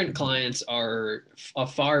 Our current clients are a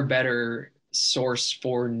far better source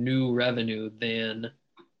for new revenue than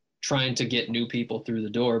trying to get new people through the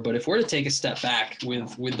door. But if we're to take a step back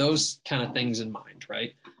with those kind of things in mind,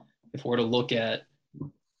 right? If we're to look at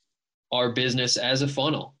our business as a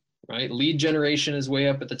funnel, right? Lead generation is way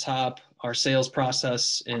up at the top, our sales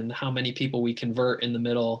process and how many people we convert in the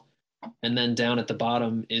middle, and then down at the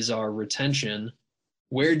bottom is our retention.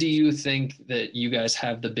 Where do you think that you guys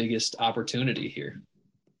have the biggest opportunity here?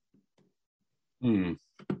 I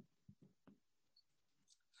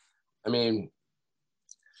mean,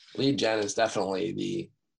 lead gen is definitely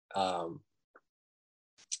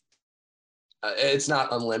it's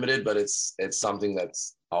not unlimited, but it's something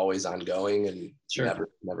that's always ongoing and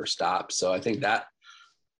never stops. So I think that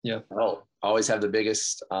I'll always have the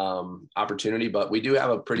biggest opportunity, but we do have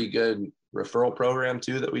a pretty good referral program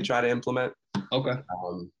too that we try to implement. Okay.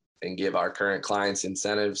 And give our current clients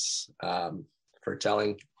incentives for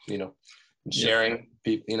telling, and sharing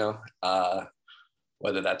people,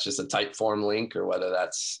 whether that's just a type form link or whether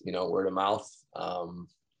that's, word of mouth.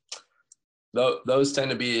 Those tend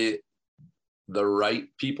to be the right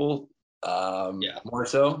people more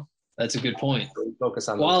so. That's a good point. So we focus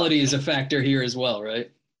on quality is a factor here as well, right?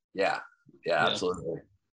 Yeah, absolutely.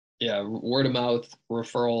 Yeah, word of mouth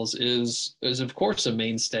referrals is of course a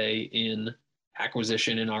mainstay in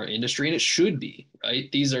acquisition in our industry, and it should be,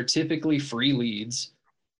 right? These are typically free leads,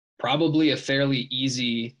 probably a fairly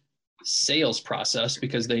easy sales process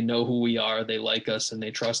because they know who we are, they like us, and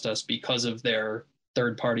they trust us because of their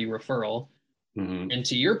third-party referral. Mm-hmm. And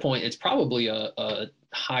to your point, it's probably a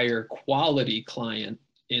higher quality client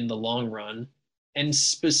in the long run. And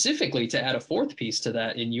specifically to add a fourth piece to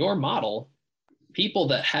that, in your model, people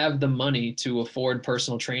that have the money to afford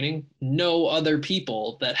personal training know other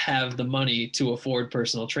people that have the money to afford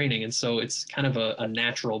personal training. And so it's kind of a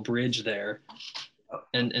natural bridge there.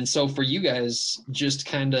 And so for you guys, just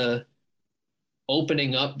kind of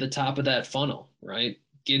opening up the top of that funnel, right?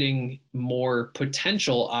 Getting more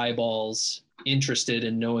potential eyeballs interested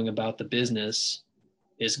in knowing about the business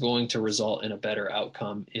is going to result in a better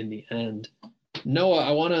outcome in the end. Noah,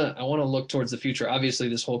 I want to look towards the future. Obviously,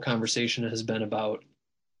 this whole conversation has been about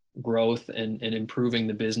growth and improving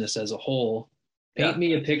the business as a whole. Paint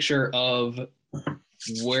me a picture of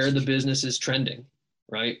where the business is trending,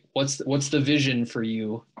 right? What's the vision for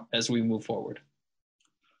you as we move forward?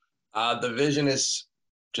 The vision is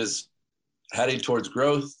just heading towards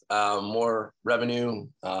growth, more revenue.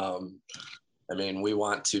 We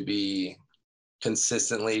want to be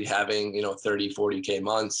consistently having, 30, 40K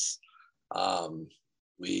months.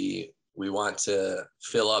 We want to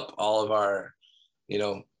fill up all of our,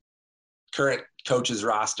 current coaches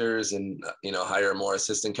rosters and, hire more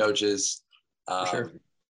assistant coaches. Sure.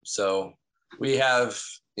 So we have,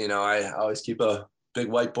 I always keep a big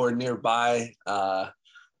whiteboard nearby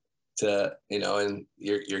to, in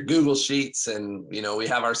your Google Sheets. And, we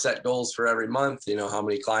have our set goals for every month, how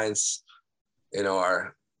many clients,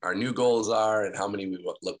 our new goals are and how many we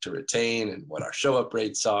look to retain and what our show up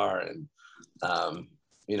rates are. And,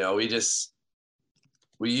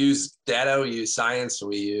 we use data, we use science,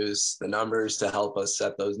 we use the numbers to help us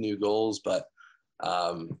set those new goals. But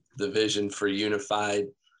the vision for Unified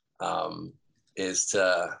is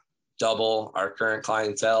to double our current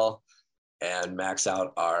clientele and max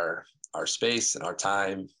out our space and our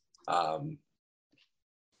time the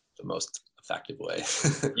most effective way.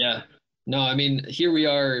 Yeah. No, I mean, here we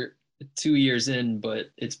are 2 years in,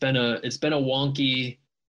 but it's been a wonky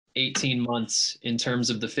 18 months in terms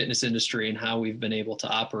of the fitness industry and how we've been able to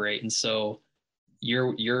operate. And so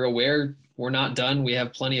you're aware we're not done. We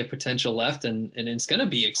have plenty of potential left, and it's going to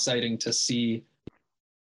be exciting to see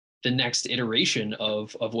the next iteration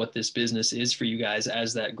of what this business is for you guys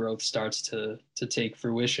as that growth starts to take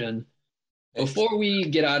fruition. Before we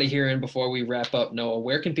get out of here and before we wrap up, Noah,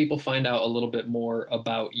 where can people find out a little bit more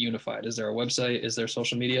about Unified? Is there a website? Is there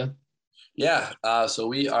social media? Yeah. So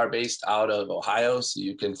we are based out of Ohio. So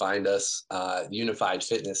you can find us Unified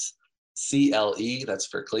Fitness CLE. That's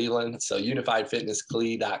for Cleveland. So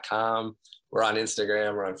unifiedfitnesscle.com. We're on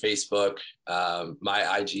Instagram. We're on Facebook.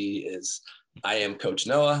 My IG is I am Coach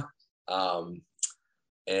Noah.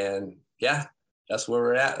 And yeah, that's where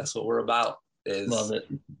we're at. That's what we're about. Love it.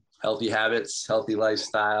 Healthy habits, healthy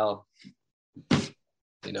lifestyle,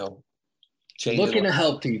 looking to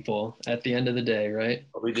help people at the end of the day, right?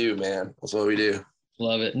 What we do, man. That's what we do.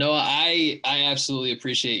 Love it. Noah, I absolutely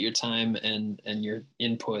appreciate your time and your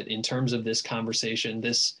input in terms of this conversation,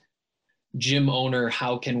 this gym owner,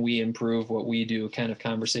 how can we improve what we do kind of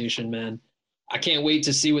conversation, man. I can't wait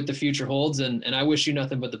to see what the future holds, and I wish you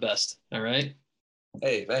nothing but the best. All right?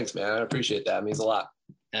 Hey, thanks, man. I appreciate that. It means a lot.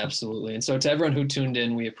 Absolutely. And so to everyone who tuned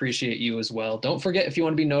in, we appreciate you as well. Don't forget, if you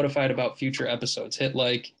want to be notified about future episodes, hit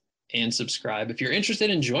like and subscribe. If you're interested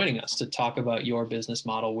in joining us to talk about your business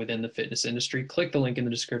model within the fitness industry, click the link in the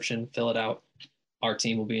description, fill it out. Our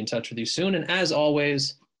team will be in touch with you soon. And as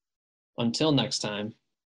always, until next time,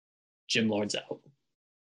 Gym Lords out.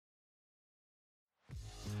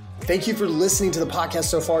 Thank you for listening to the podcast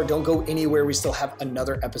so far. Don't go anywhere. We still have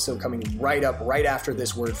another episode coming right after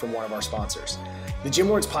this word from one of our sponsors. The Gym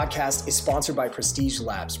Lords podcast is sponsored by Prestige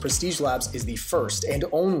Labs. Prestige Labs is the first and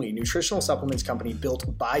only nutritional supplements company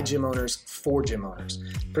built by gym owners for gym owners.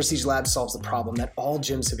 Prestige Labs solves the problem that all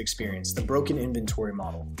gyms have experienced: the broken inventory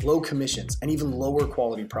model, low commissions, and even lower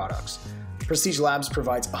quality products. Prestige Labs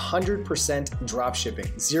provides 100% drop shipping,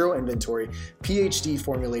 zero inventory, PhD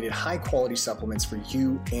formulated high quality supplements for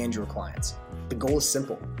you and your clients. The goal is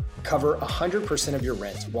simple: cover 100% of your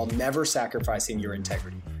rent while never sacrificing your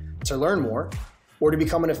integrity. To learn more or to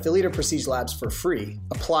become an affiliate of Prestige Labs for free,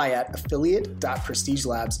 apply at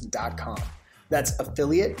affiliate.prestigelabs.com. That's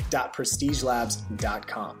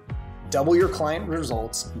affiliate.prestigelabs.com. Double your client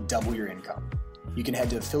results, double your income. You can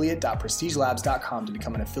head to affiliate.prestigelabs.com to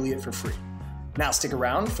become an affiliate for free. Now stick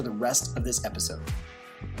around for the rest of this episode.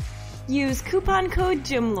 Use coupon code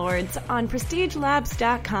GYMLORDS on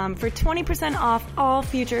prestigelabs.com for 20% off all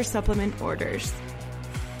future supplement orders.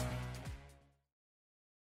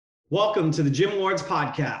 Welcome to the Gym Lords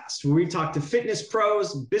podcast, where we talk to fitness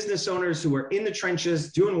pros, business owners who are in the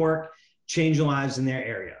trenches, doing work, changing lives in their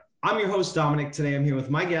area. I'm your host, Dominic. Today, I'm here with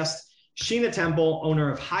my guest, Sheena Temple, owner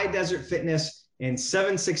of High Desert Fitness and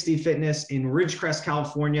 760 Fitness in Ridgecrest,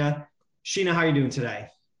 California. Sheena, how are you doing today?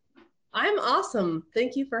 I'm awesome.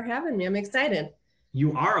 Thank you for having me. I'm excited.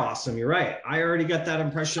 You are awesome. You're right. I already got that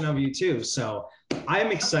impression of you too. So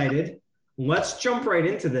I'm excited. Let's jump right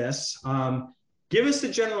into this. Give us the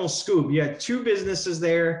general scoop. You had two businesses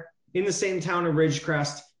there in the same town of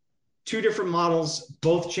Ridgecrest, two different models,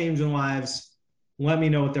 both changing lives. Let me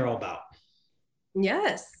know what they're all about.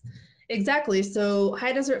 Yes, exactly. So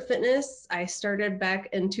High Desert Fitness, I started back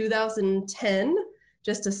in 2010,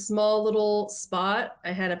 just a small little spot.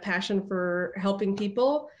 I had a passion for helping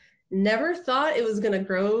people. Never thought it was going to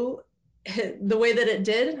grow the way that it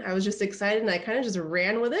did. I was just excited and I kind of just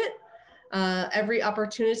ran with it. Every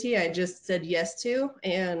opportunity I just said yes to,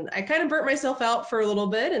 and I kind of burnt myself out for a little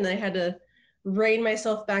bit and I had to rein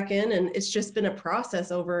myself back in, and it's just been a process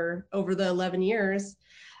over the 11 years.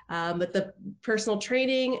 But the personal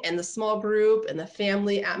training and the small group and the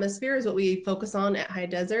family atmosphere is what we focus on at High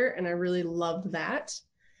Desert, and I really loved that.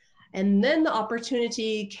 And then the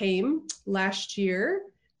opportunity came last year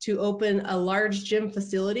to open a large gym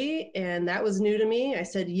facility, and that was new to me. I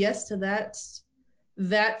said yes to that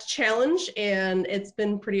that challenge, and it's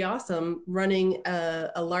been pretty awesome running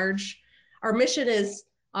our mission is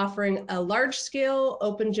offering a large scale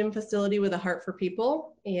open gym facility with a heart for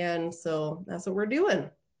people. And so that's what we're doing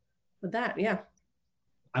with that. Yeah.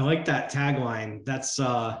 I like that tagline. That's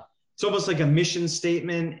it's almost like a mission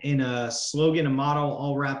statement and a slogan, a motto,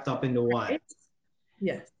 all wrapped up into one. Right?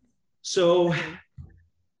 Yes. So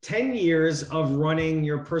 10 years of running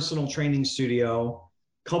your personal training studio,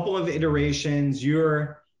 couple of iterations,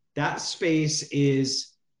 that space is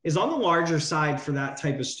on the larger side for that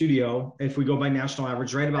type of studio. If we go by national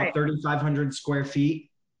average, right? About 3,500 square feet.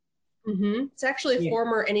 Mm-hmm. It's actually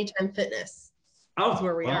former Anytime Fitness. Oh, that's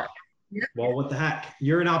where we are. Yeah. Well, what the heck?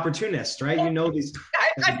 You're an opportunist, right? You know these.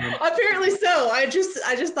 Apparently so. I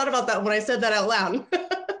just thought about that when I said that out loud.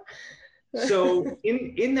 So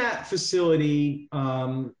in that facility,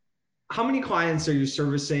 how many clients are you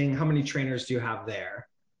servicing? How many trainers do you have there,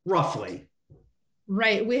 roughly?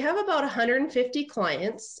 Right. We have about 150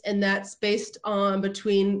 clients, and that's based on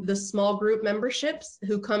between the small group memberships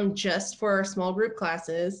who come just for our small group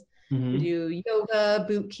classes. Mm-hmm. We do yoga,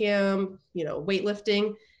 boot camp,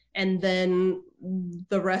 weightlifting, and then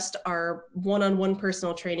the rest are one-on-one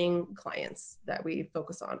personal training clients that we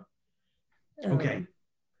focus on. Okay.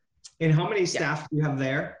 And how many staff do you have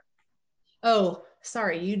there? Oh,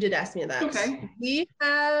 sorry. You did ask me that. Okay. We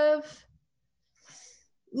have,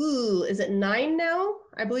 is it 9 now?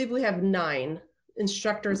 I believe we have 9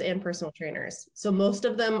 instructors and personal trainers. So most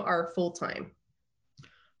of them are full-time.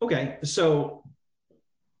 Okay. So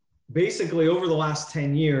basically over the last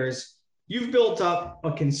 10 years, you've built up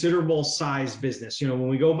a considerable size business. When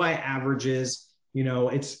we go by averages,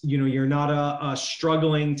 it's, you're not a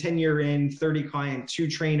struggling 10-year in 30 client, 2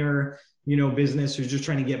 trainer, business who's just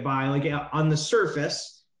trying to get by. Like on the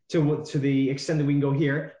surface, to the extent that we can go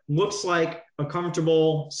here, looks like a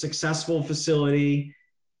comfortable, successful facility.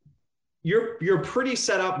 You're pretty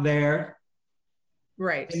set up there.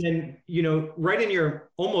 Right. And then, right in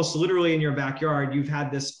almost literally in your backyard, you've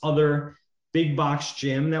had this other big box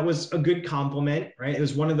gym that was a good complement, right? It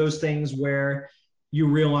was one of those things where you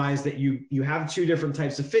realize that you have 2 different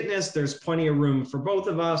types of fitness. There's plenty of room for both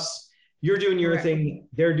of us. You're doing your thing,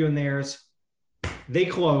 they're doing theirs. They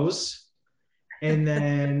close. And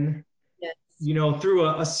then, through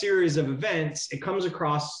a series of events, it comes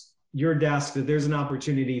across your desk that there's an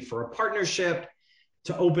opportunity for a partnership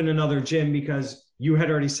to open another gym, because you had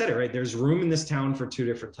already said it, right? There's room in this town for 2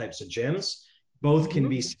 different types of gyms. Both can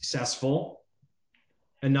be successful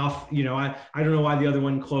enough. I don't know why the other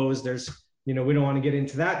one closed. There's, we don't want to get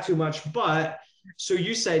into that too much, but so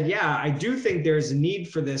you said, yeah, I do think there's a need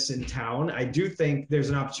for this in town. I do think there's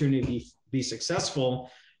an opportunity to be successful,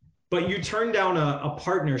 but you turned down a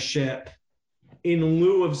partnership in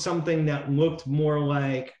lieu of something that looked more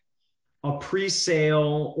like a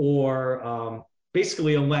pre-sale or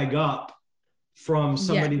basically a leg up from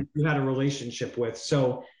somebody you had a relationship with.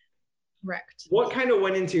 So correct. What kind of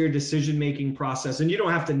went into your decision-making process? And you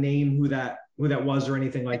don't have to name who that was or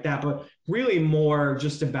anything like that, but really more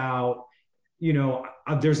just about,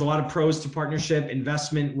 there's a lot of pros to partnership,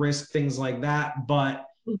 investment, risk, things like that, but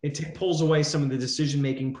it pulls away some of the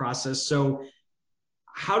decision-making process. So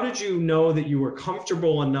how did you know that you were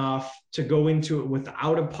comfortable enough to go into it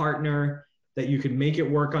without a partner, that you could make it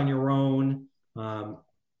work on your own?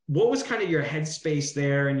 What was kind of your headspace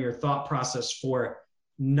there and your thought process for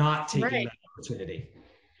not taking that opportunity?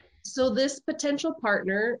 So this potential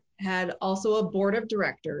partner had also a board of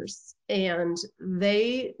directors, and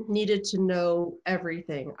they needed to know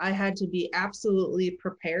everything. I had to be absolutely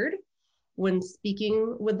prepared when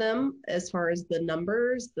speaking with them as far as the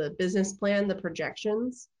numbers, the business plan, the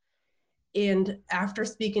projections. And after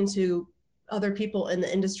speaking to other people in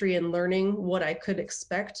the industry and learning what I could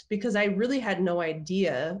expect, because I really had no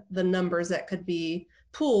idea the numbers that could be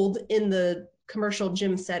pulled in the commercial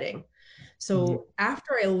gym setting. So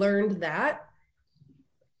after I learned that,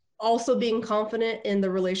 also being confident in the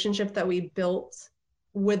relationship that we built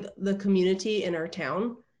with the community in our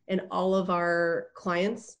town and all of our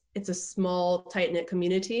clients, it's a small, tight-knit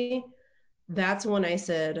community. That's when I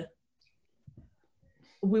said,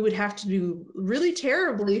 we would have to do really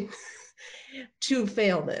terribly to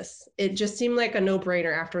fail this. It just seemed like a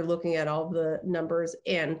no-brainer after looking at all the numbers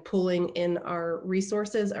and pulling in our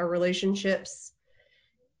resources, our relationships,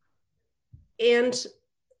 and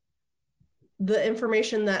the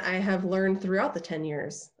information that I have learned throughout the 10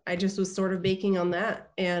 years. I just was sort of baking on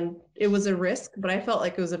that. And it was a risk, but I felt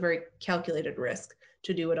like it was a very calculated risk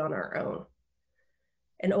to do it on our own.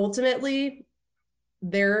 And ultimately,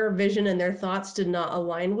 their vision and their thoughts did not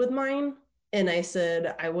align with mine. And I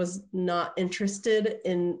said I was not interested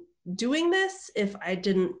in doing this if I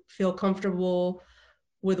didn't feel comfortable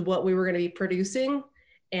with what we were going to be producing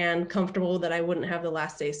and comfortable that I wouldn't have the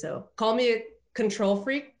last say. So call me a control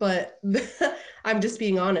freak, but I'm just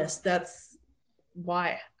being honest. That's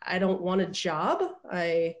why I don't want a job.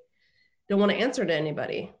 I don't want to answer to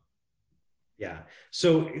anybody. Yeah.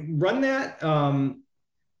 So run that,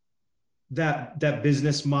 that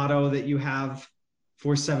business motto that you have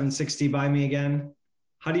for 760 by me again.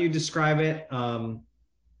 How do you describe it? A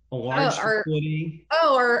large facility.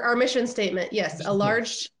 Our mission statement. Yes. A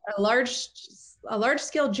large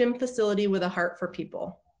scale gym facility with a heart for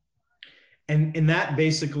people. And that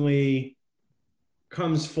basically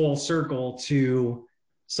comes full circle to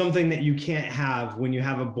something that you can't have when you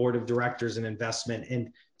have a board of directors and investment,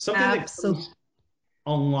 and something that comes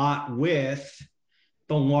a lot with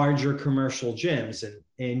the larger commercial gyms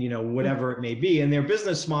and whatever it may be. And their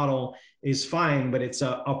business model is fine, but it's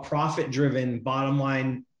a profit-driven, bottom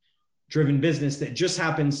line driven business that just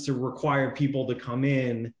happens to require people to come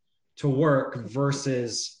in to work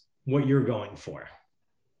versus what you're going for.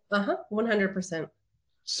 100%.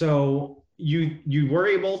 So you were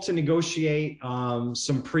able to negotiate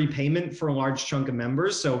some prepayment for a large chunk of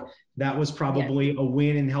members. So that was probably a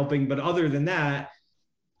win in helping. But other than that,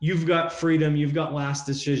 you've got freedom, you've got last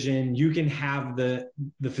decision. You can have the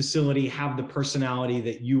facility have the personality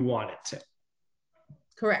that you want it to.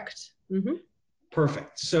 Correct. Mm-hmm.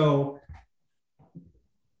 Perfect. So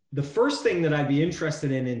the first thing that I'd be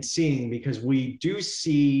interested in seeing, because we do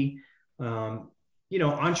see,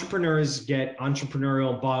 entrepreneurs get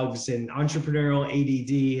entrepreneurial bugs and entrepreneurial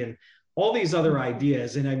ADD and all these other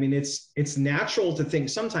ideas. And I mean, it's natural to think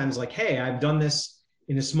sometimes like, hey, I've done this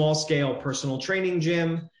in a small scale personal training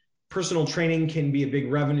gym. Personal training can be a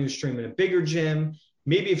big revenue stream in a bigger gym.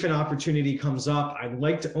 Maybe if an opportunity comes up, I'd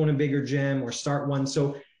like to own a bigger gym or start one.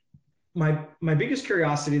 So my biggest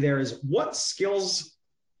curiosity there is, what skills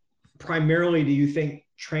primarily do you think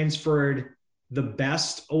transferred the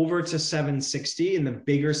best over to 760 in the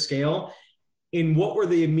bigger scale? And what were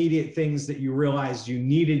the immediate things that you realized you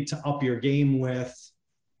needed to up your game with,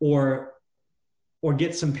 or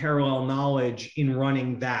get some parallel knowledge in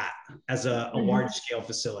running that as a large scale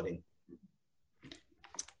facility?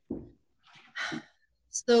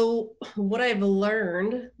 So what I've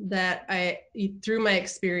learned through my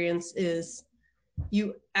experience is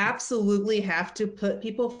you absolutely have to put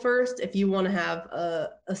people first if you want to have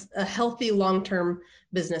a healthy long-term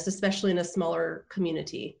business, especially in a smaller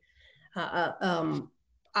community.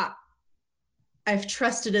 I've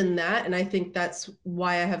trusted in that, and I think that's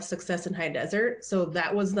why I have success in High Desert. So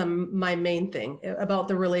that was my main thing about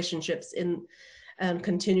the relationships in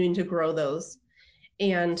continuing to grow those.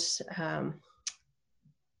 And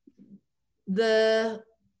the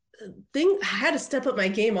thing I had to step up my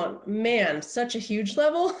game on, man, such a huge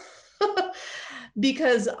level,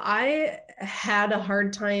 because I had a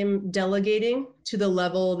hard time delegating to the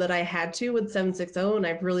level that I had to with 760. And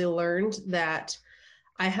I've really learned that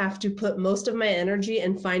I have to put most of my energy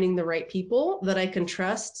in finding the right people that I can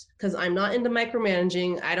trust, because I'm not into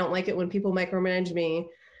micromanaging. I don't like it when people micromanage me.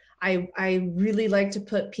 I really like to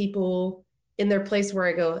put people in their place where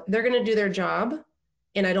I go, they're going to do their job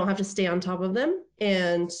and I don't have to stay on top of them.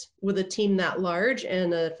 And with a team that large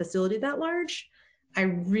and a facility that large, I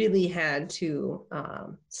really had to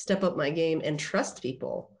step up my game and trust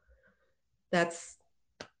people. That's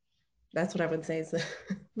what I would say is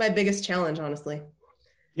my biggest challenge, honestly.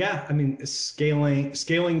 Yeah, I mean, scaling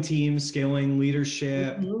teams, scaling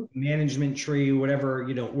leadership, management tree, whatever,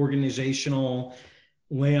 organizational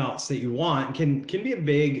layouts that you want can be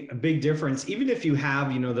a big difference. Even if you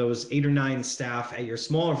have, those 8 or 9 staff at your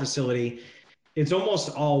smaller facility, it's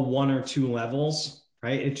almost all 1 or 2 levels,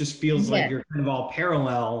 right? It just feels like you're kind of all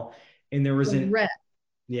parallel, and there isn't.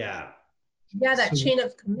 Yeah, that chain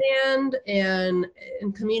of command and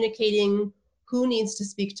communicating who needs to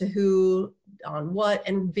speak to who on what,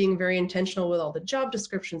 and being very intentional with all the job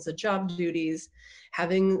descriptions, the job duties,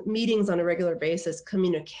 having meetings on a regular basis.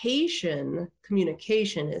 Communication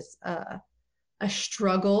is a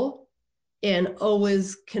struggle and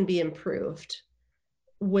always can be improved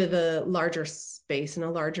with a larger space and a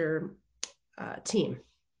larger team.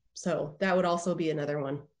 So that would also be another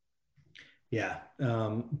one. Yeah.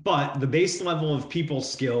 But the base level of people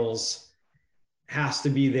skills has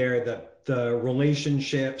to be there. The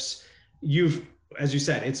relationships, as you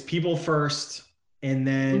said, it's people first, and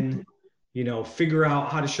then, figure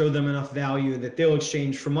out how to show them enough value that they'll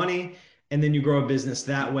exchange for money. And then you grow a business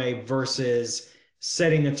that way versus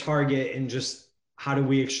setting a target and just how do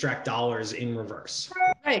we extract dollars in reverse.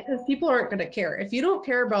 Right. Because people aren't going to care. If you don't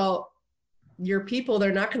care about your people,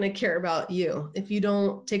 they're not going to care about you. If you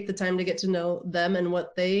don't take the time to get to know them and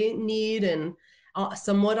what they need and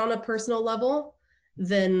somewhat on a personal level,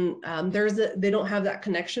 then they don't have that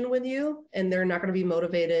connection with you, and they're not going to be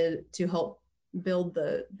motivated to help build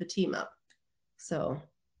the team up. So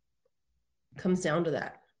it comes down to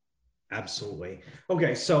that. Absolutely.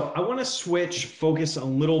 Okay, so I want to switch focus a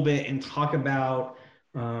little bit and talk about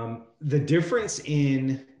the difference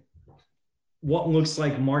in what looks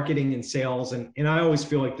like marketing and sales. And I always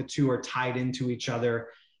feel like the two are tied into each other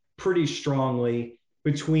pretty strongly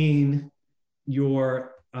between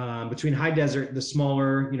between High Desert, the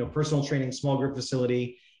smaller, personal training, small group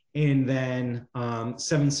facility, and then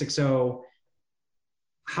 760.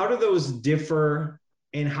 How do those differ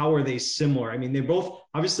and how are they similar? I mean, they're both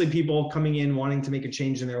obviously people coming in wanting to make a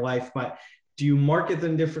change in their life, but do you market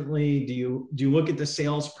them differently? Do you look at the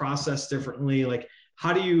sales process differently? Like,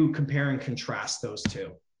 how do you compare and contrast those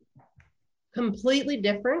two? Completely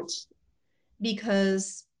different,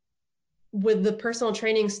 because with the personal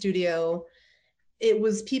training studio, it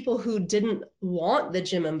was people who didn't want the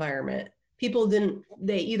gym environment. They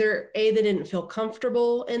didn't feel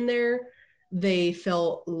comfortable in there. They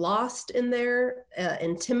felt lost in there,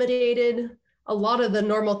 intimidated, a lot of the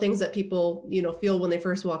normal things that people, feel when they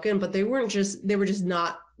first walk in, but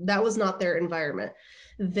that was not their environment.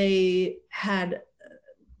 They had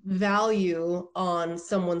value on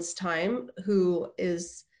someone's time who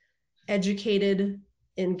is educated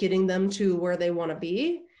in getting them to where they want to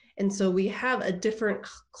be. And so we have a different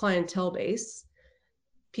clientele base,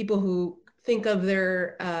 people who think of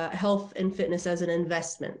their health and fitness as an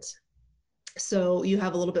investment. So you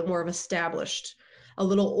have a little bit more of established, a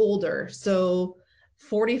little older. So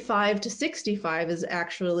 45 to 65 is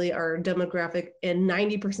actually our demographic, and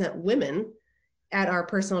 90% women at our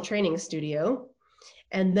personal training studio.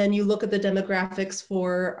 And then you look at the demographics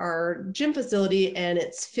for our gym facility, and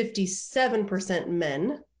it's 57%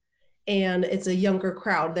 men, and it's a younger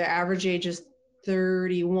crowd. Their average age is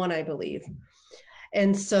 31, I believe.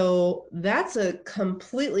 And so that's a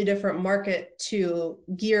completely different market to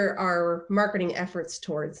gear our marketing efforts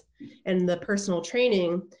towards. And the personal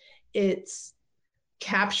training, it's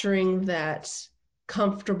capturing that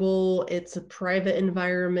comfortable, it's a private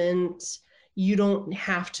environment. You don't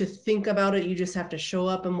have to think about it. You just have to show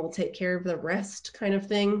up and we'll take care of the rest, kind of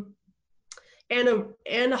thing. And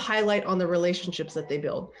a highlight on the relationships that they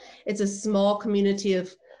build. It's a small community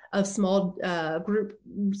of small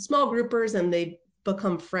groupers, and they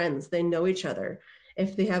become friends. They know each other.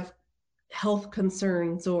 If they have health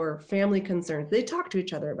concerns or family concerns, they talk to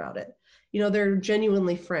each other about it. They're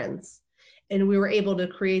genuinely friends. And we were able to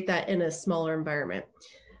create that in a smaller environment.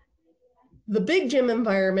 The big gym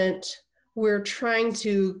environment, we're trying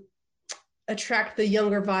to attract the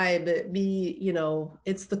younger vibe.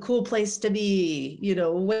 It's the cool place to be,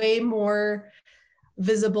 way more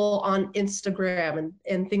visible on Instagram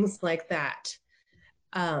and things like that.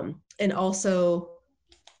 And also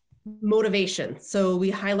motivation. So we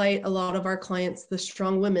highlight a lot of our clients, the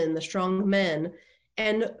strong women, the strong men.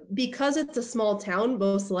 And because it's a small town,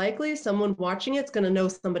 most likely someone watching it's going to know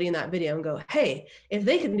somebody in that video and go, hey, if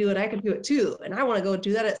they can do it, I can do it too. And I want to go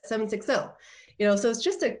do that at 760. So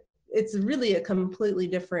it's really a completely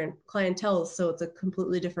different clientele. So it's a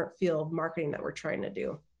completely different field of marketing that we're trying to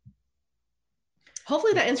do.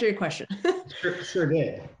 Hopefully that answered your question. Sure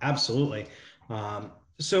did. Absolutely.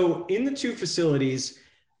 So in the two facilities,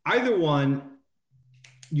 either one,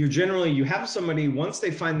 you have somebody, once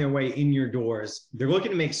they find their way in your doors, they're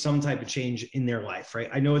looking to make some type of change in their life, right?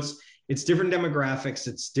 I know it's different demographics,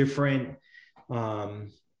 it's different,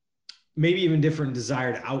 maybe even different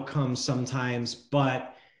desired outcomes sometimes,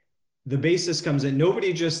 but the basis comes in.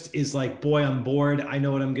 Nobody just is like, boy, I'm bored, I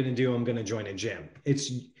know what I'm going to do, I'm going to join a gym.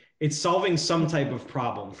 It's solving some type of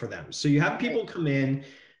problem for them. So you have people come in,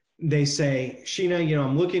 they say, Sheena,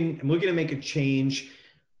 I'm looking to make a change.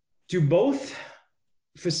 Do both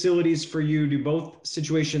facilities for you, do both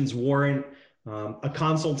situations warrant a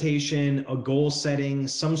consultation, a goal setting,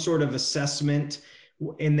 some sort of assessment?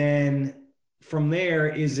 And then from there,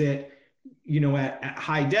 is it, at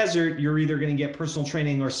High Desert, you're either going to get personal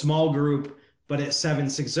training or small group, but at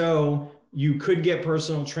 760, you could get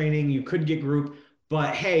personal training, you could get group,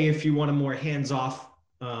 but hey, if you want a more hands-off,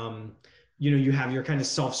 you have your kind of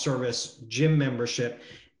self-service gym membership.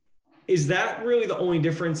 Is that really the only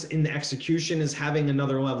difference in the execution, is having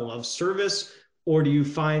another level of service? Or do you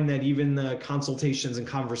find that even the consultations and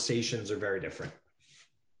conversations are very different?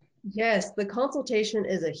 Yes, the consultation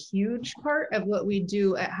is a huge part of what we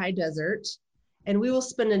do at High Desert. And we will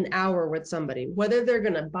spend an hour with somebody, whether they're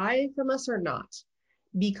going to buy from us or not,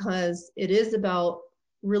 because it is about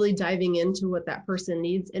really diving into what that person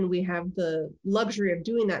needs. And we have the luxury of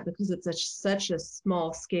doing that because it's such a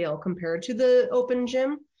small scale compared to the open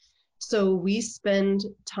gym. So we spend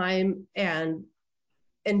time and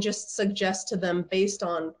just suggest to them based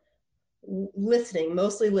on listening,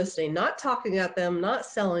 mostly listening, not talking at them, not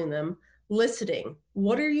selling them, listening.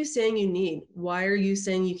 What are you saying you need? Why are you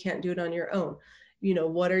saying you can't do it on your own? You know,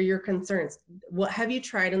 what are your concerns? What have you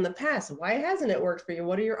tried in the past? Why hasn't it worked for you?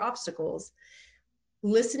 What are your obstacles?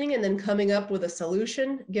 Listening and then coming up with a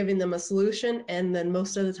solution, giving them a solution. And then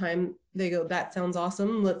most of the time they go, that sounds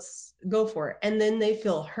awesome. Let's go for it. And then they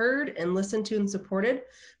feel heard and listened to and supported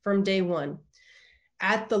from day one.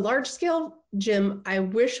 At the large scale gym, I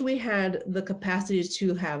wish we had the capacity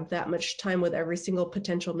to have that much time with every single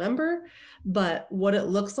potential member. But what it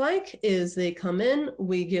looks like is they come in,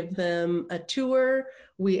 we give them a tour,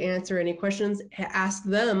 we answer any questions, ask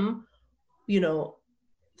them, you know,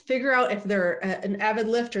 figure out if they're an avid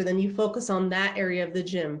lifter, then you focus on that area of the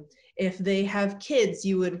gym. If they have kids,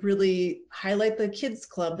 you would really highlight the kids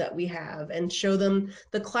club that we have and show them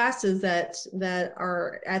the classes that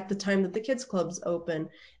are at the time that the kids club's open,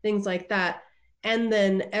 things like that. And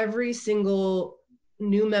then every single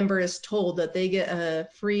new member is told that they get a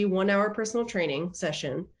free 1 hour personal training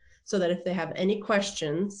session, so that if they have any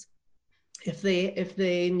questions, if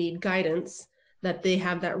they need guidance, that they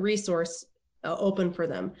have that resource open for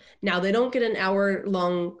them. Now, they don't get an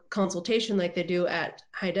hour-long consultation like they do at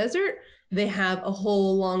High Desert. They have a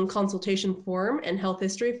whole long consultation form and health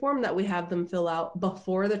history form that we have them fill out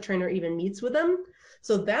before the trainer even meets with them.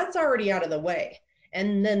 So that's already out of the way.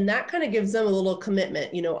 And then that kind of gives them a little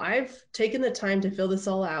commitment. You know, I've taken the time to fill this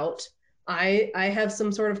all out. I have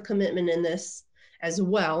some sort of commitment in this as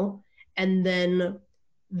well. And then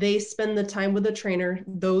they spend the time with the trainer,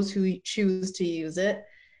 those who choose to use it.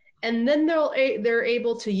 And then they're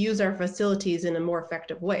able to use our facilities in a more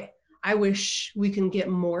effective way. I wish we can get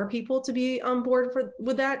more people to be on board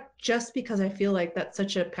with that, just because I feel like that's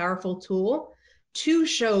such a powerful tool to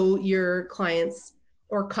show your clients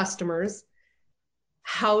or customers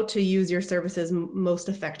how to use your services most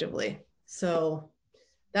effectively. So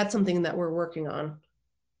that's something that we're working on.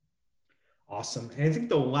 Awesome. And I think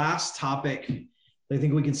the last topic I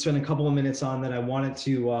think we can spend a couple of minutes on that I wanted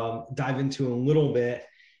to dive into a little bit.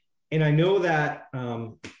 And I know that,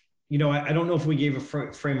 you know, I don't know if we gave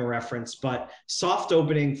a frame of reference, but soft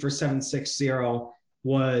opening for 760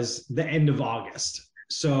 was the end of August.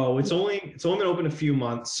 So it's only been open a few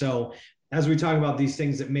months. So as we talk about these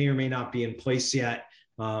things that may or may not be in place yet,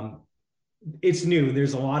 it's new.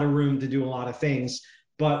 There's a lot of room to do a lot of things.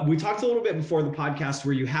 But we talked a little bit before the podcast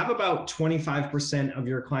where you have about 25% of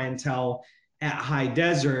your clientele at High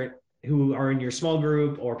Desert who are in your small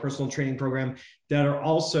group or personal training program that are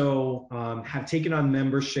also have taken on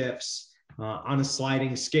memberships on a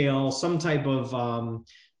sliding scale, some type of,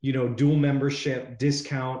 you know, dual membership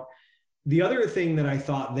discount. The other thing that I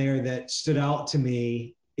thought there that stood out to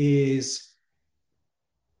me is,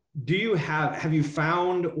 have you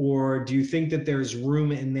found, or do you think that there's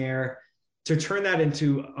room in there to turn that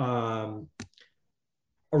into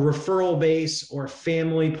a referral base or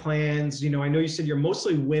family plans? You know, I know you said you're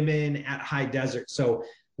mostly women at High Desert. So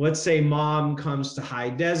let's say mom comes to High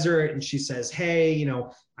Desert and she says, hey, you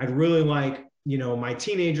know, I'd really like, you know, my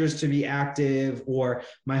teenagers to be active, or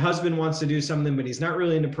my husband wants to do something, but he's not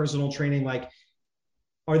really into personal training. Like,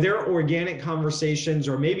 are there organic conversations,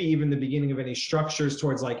 or maybe even the beginning of any structures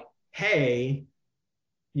towards like, hey,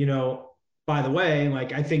 you know, by the way,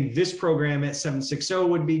 like, I think this program at 760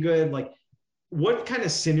 would be good. Like, what kind of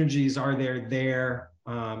synergies are there,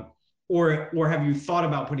 or have you thought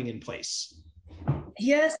about putting in place?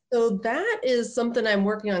 Yes, so that is something I'm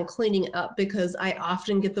working on cleaning up, because I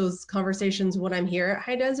often get those conversations when I'm here at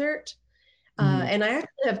High Desert. And I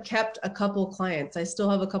actually have kept a couple clients. I still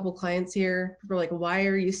have a couple clients here who are like, why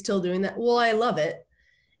are you still doing that? Well, I love it.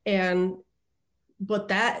 But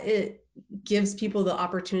that, it gives people the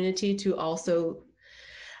opportunity to also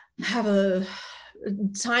have a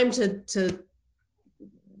time to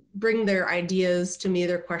bring their ideas to me,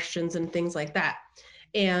 their questions and things like that.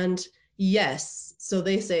 And yes, so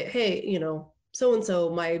they say, hey, you know, so-and-so,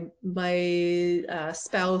 my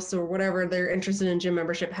spouse or whatever, they're interested in gym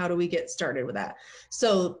membership. How do we get started with that?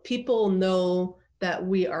 So people know that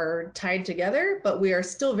we are tied together, but we are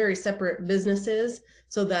still very separate businesses,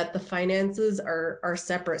 so that the finances are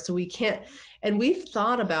separate. So we can't, and we've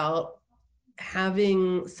thought about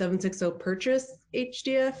having 760 purchase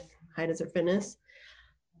HDF, High Desert Fitness,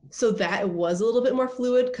 so that was a little bit more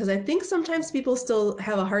fluid, because I think sometimes people still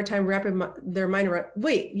have a hard time wrapping their mind around,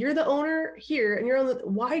 wait, you're the owner here and you're on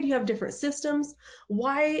why do you have different systems?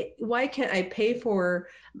 Why can't I pay for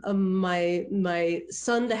my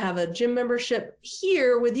son to have a gym membership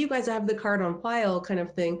here with you guys? I have the card on file kind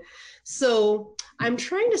of thing. So I'm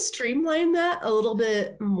trying to streamline that a little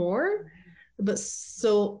bit more, but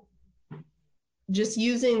so just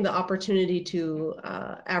using the opportunity to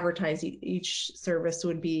advertise each service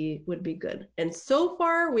would be good. And so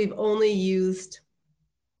far, we've only used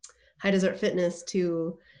High Desert Fitness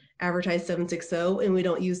to advertise 760, and we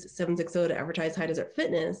don't use 760 to advertise High Desert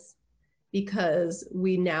Fitness because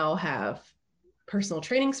we now have personal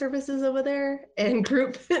training services over there and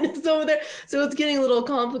group fitness over there. So it's getting a little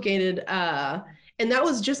complicated. And that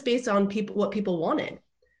was just based on what people wanted.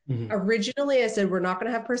 Mm-hmm. Originally, I said, we're not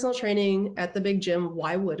going to have personal training at the big gym.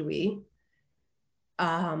 Why would we?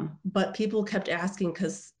 But people kept asking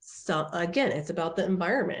because, again, it's about the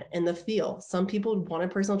environment and the feel. Some people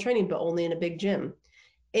wanted personal training, but only in a big gym.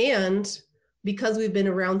 And because we've been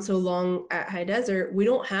around so long at High Desert, we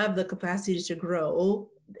don't have the capacity to grow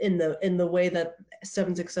in the way that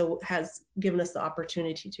 760 has given us the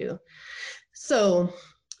opportunity to. So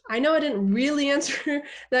I know I didn't really answer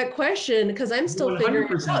that question because I'm still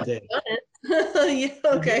figuring it out. Yeah,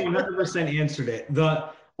 okay. 100% answered it. The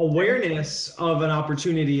awareness of an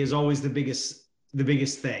opportunity is always the biggest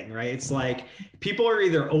thing, right? It's like people are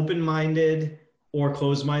either open-minded or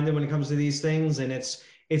closed-minded when it comes to these things. And it's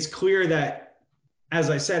clear that, as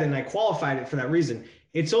I said, and I qualified it for that reason,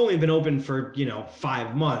 it's only been open for,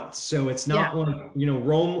 5 months. So it's not like,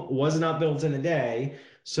 Rome was not built in a day.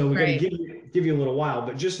 So we got to give you a little while,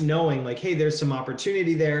 but just knowing like, hey, there's some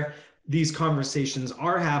opportunity there. These conversations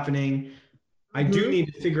are happening. I do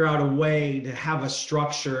need to figure out a way to have a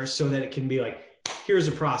structure so that it can be like, here's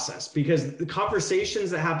a process, because the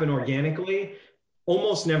conversations that happen organically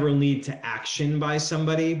almost never lead to action by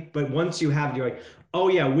somebody. But once you have, you're like, oh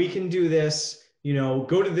yeah, we can do this,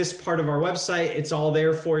 go to this part of our website. It's all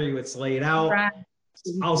there for you. It's laid out. Right.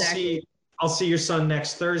 Exactly. I'll see your son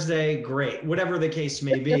next Thursday. Great. Whatever the case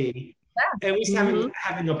may be. At least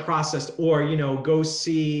having a process, or, go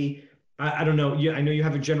see, I don't know. I know you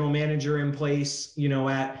have a general manager in place,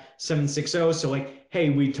 at 760. So like, hey,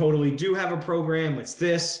 we totally do have a program. It's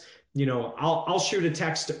this, I'll shoot a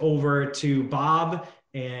text over to Bob,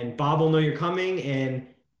 and Bob will know you're coming, and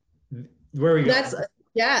where we go.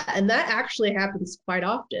 Yeah. And that actually happens quite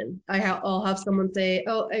often. I'll have someone say,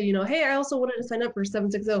 oh, hey, I also wanted to sign up for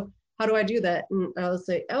 760. How do I do that? And I'll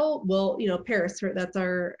say, oh, well, Paris, that's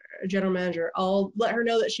our general manager. I'll let her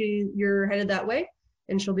know that you're headed that way,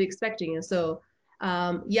 and she'll be expecting you. So,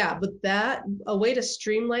 but a way to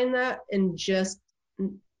streamline that and just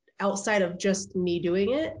outside of just me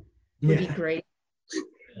doing it would be great.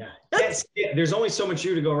 Yeah. There's only so much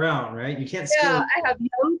you to go around, right? You can't scale. Yeah, I have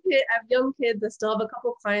young kids. I still have a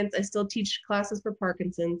couple clients. I still teach classes for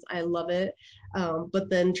Parkinson's. I love it. But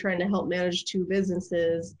then trying to help manage 2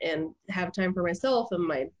 businesses and have time for myself and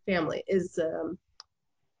my family is an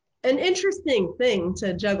interesting thing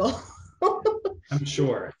to juggle. I'm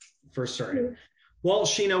sure, for certain. Well,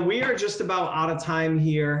 Sheena, we are just about out of time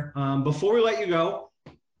here. Before we let you go,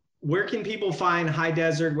 where can people find High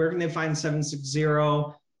Desert? Where can they find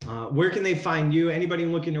 760? Where can they find you? Anybody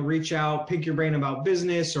looking to reach out, pick your brain about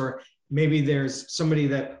business, or maybe there's somebody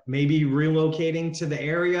that may be relocating to the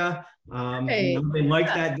area. They like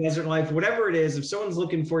that desert life, whatever it is. If someone's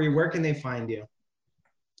looking for you, where can they find you?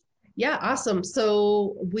 Yeah, awesome.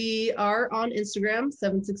 So we are on Instagram,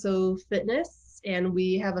 760 Fitness, and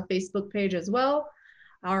we have a Facebook page as well.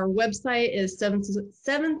 Our website is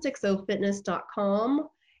 760fitness.com.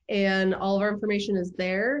 And all of our information is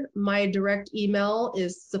there. My direct email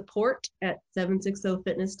is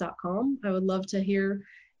support@760fitness.com. I would love to hear.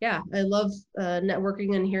 I love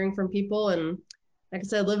networking and hearing from people. And like I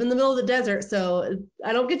said, I live in the middle of the desert, so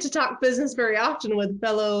I don't get to talk business very often with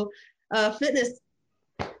fellow fitness.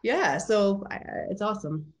 Yeah, so it's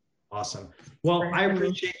awesome. Awesome. Well, I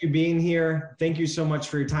appreciate you being here. Thank you so much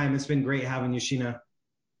for your time. It's been great having you, Sheena.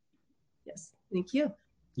 Yes, thank you.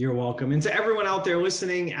 You're welcome. And to everyone out there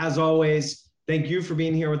listening, as always, thank you for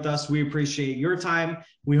being here with us. We appreciate your time.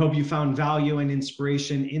 We hope you found value and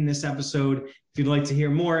inspiration in this episode. If you'd like to hear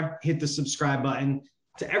more, hit the subscribe button.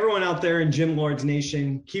 To everyone out there in Gym Lords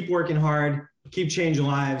Nation, keep working hard, keep changing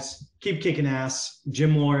lives, keep kicking ass.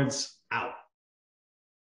 Gym Lords out.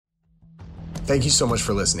 Thank you so much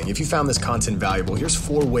for listening. If you found this content valuable, here's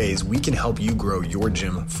 4 ways we can help you grow your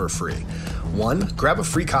gym for free. 1, grab a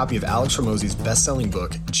free copy of Alex Hormozi's best-selling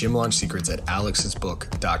book, Gym Launch Secrets, at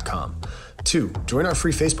alexsbook.com. 2, join our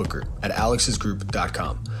free Facebook group at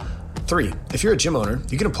alexsgroup.com. 3, if you're a gym owner,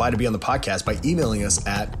 you can apply to be on the podcast by emailing us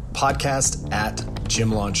at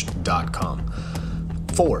podcast@gymlaunch.com.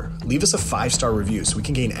 4, leave us a 5-star review so we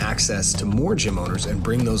can gain access to more gym owners and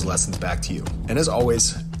bring those lessons back to you. And as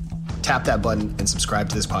always, tap that button and subscribe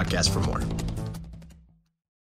to this podcast for more.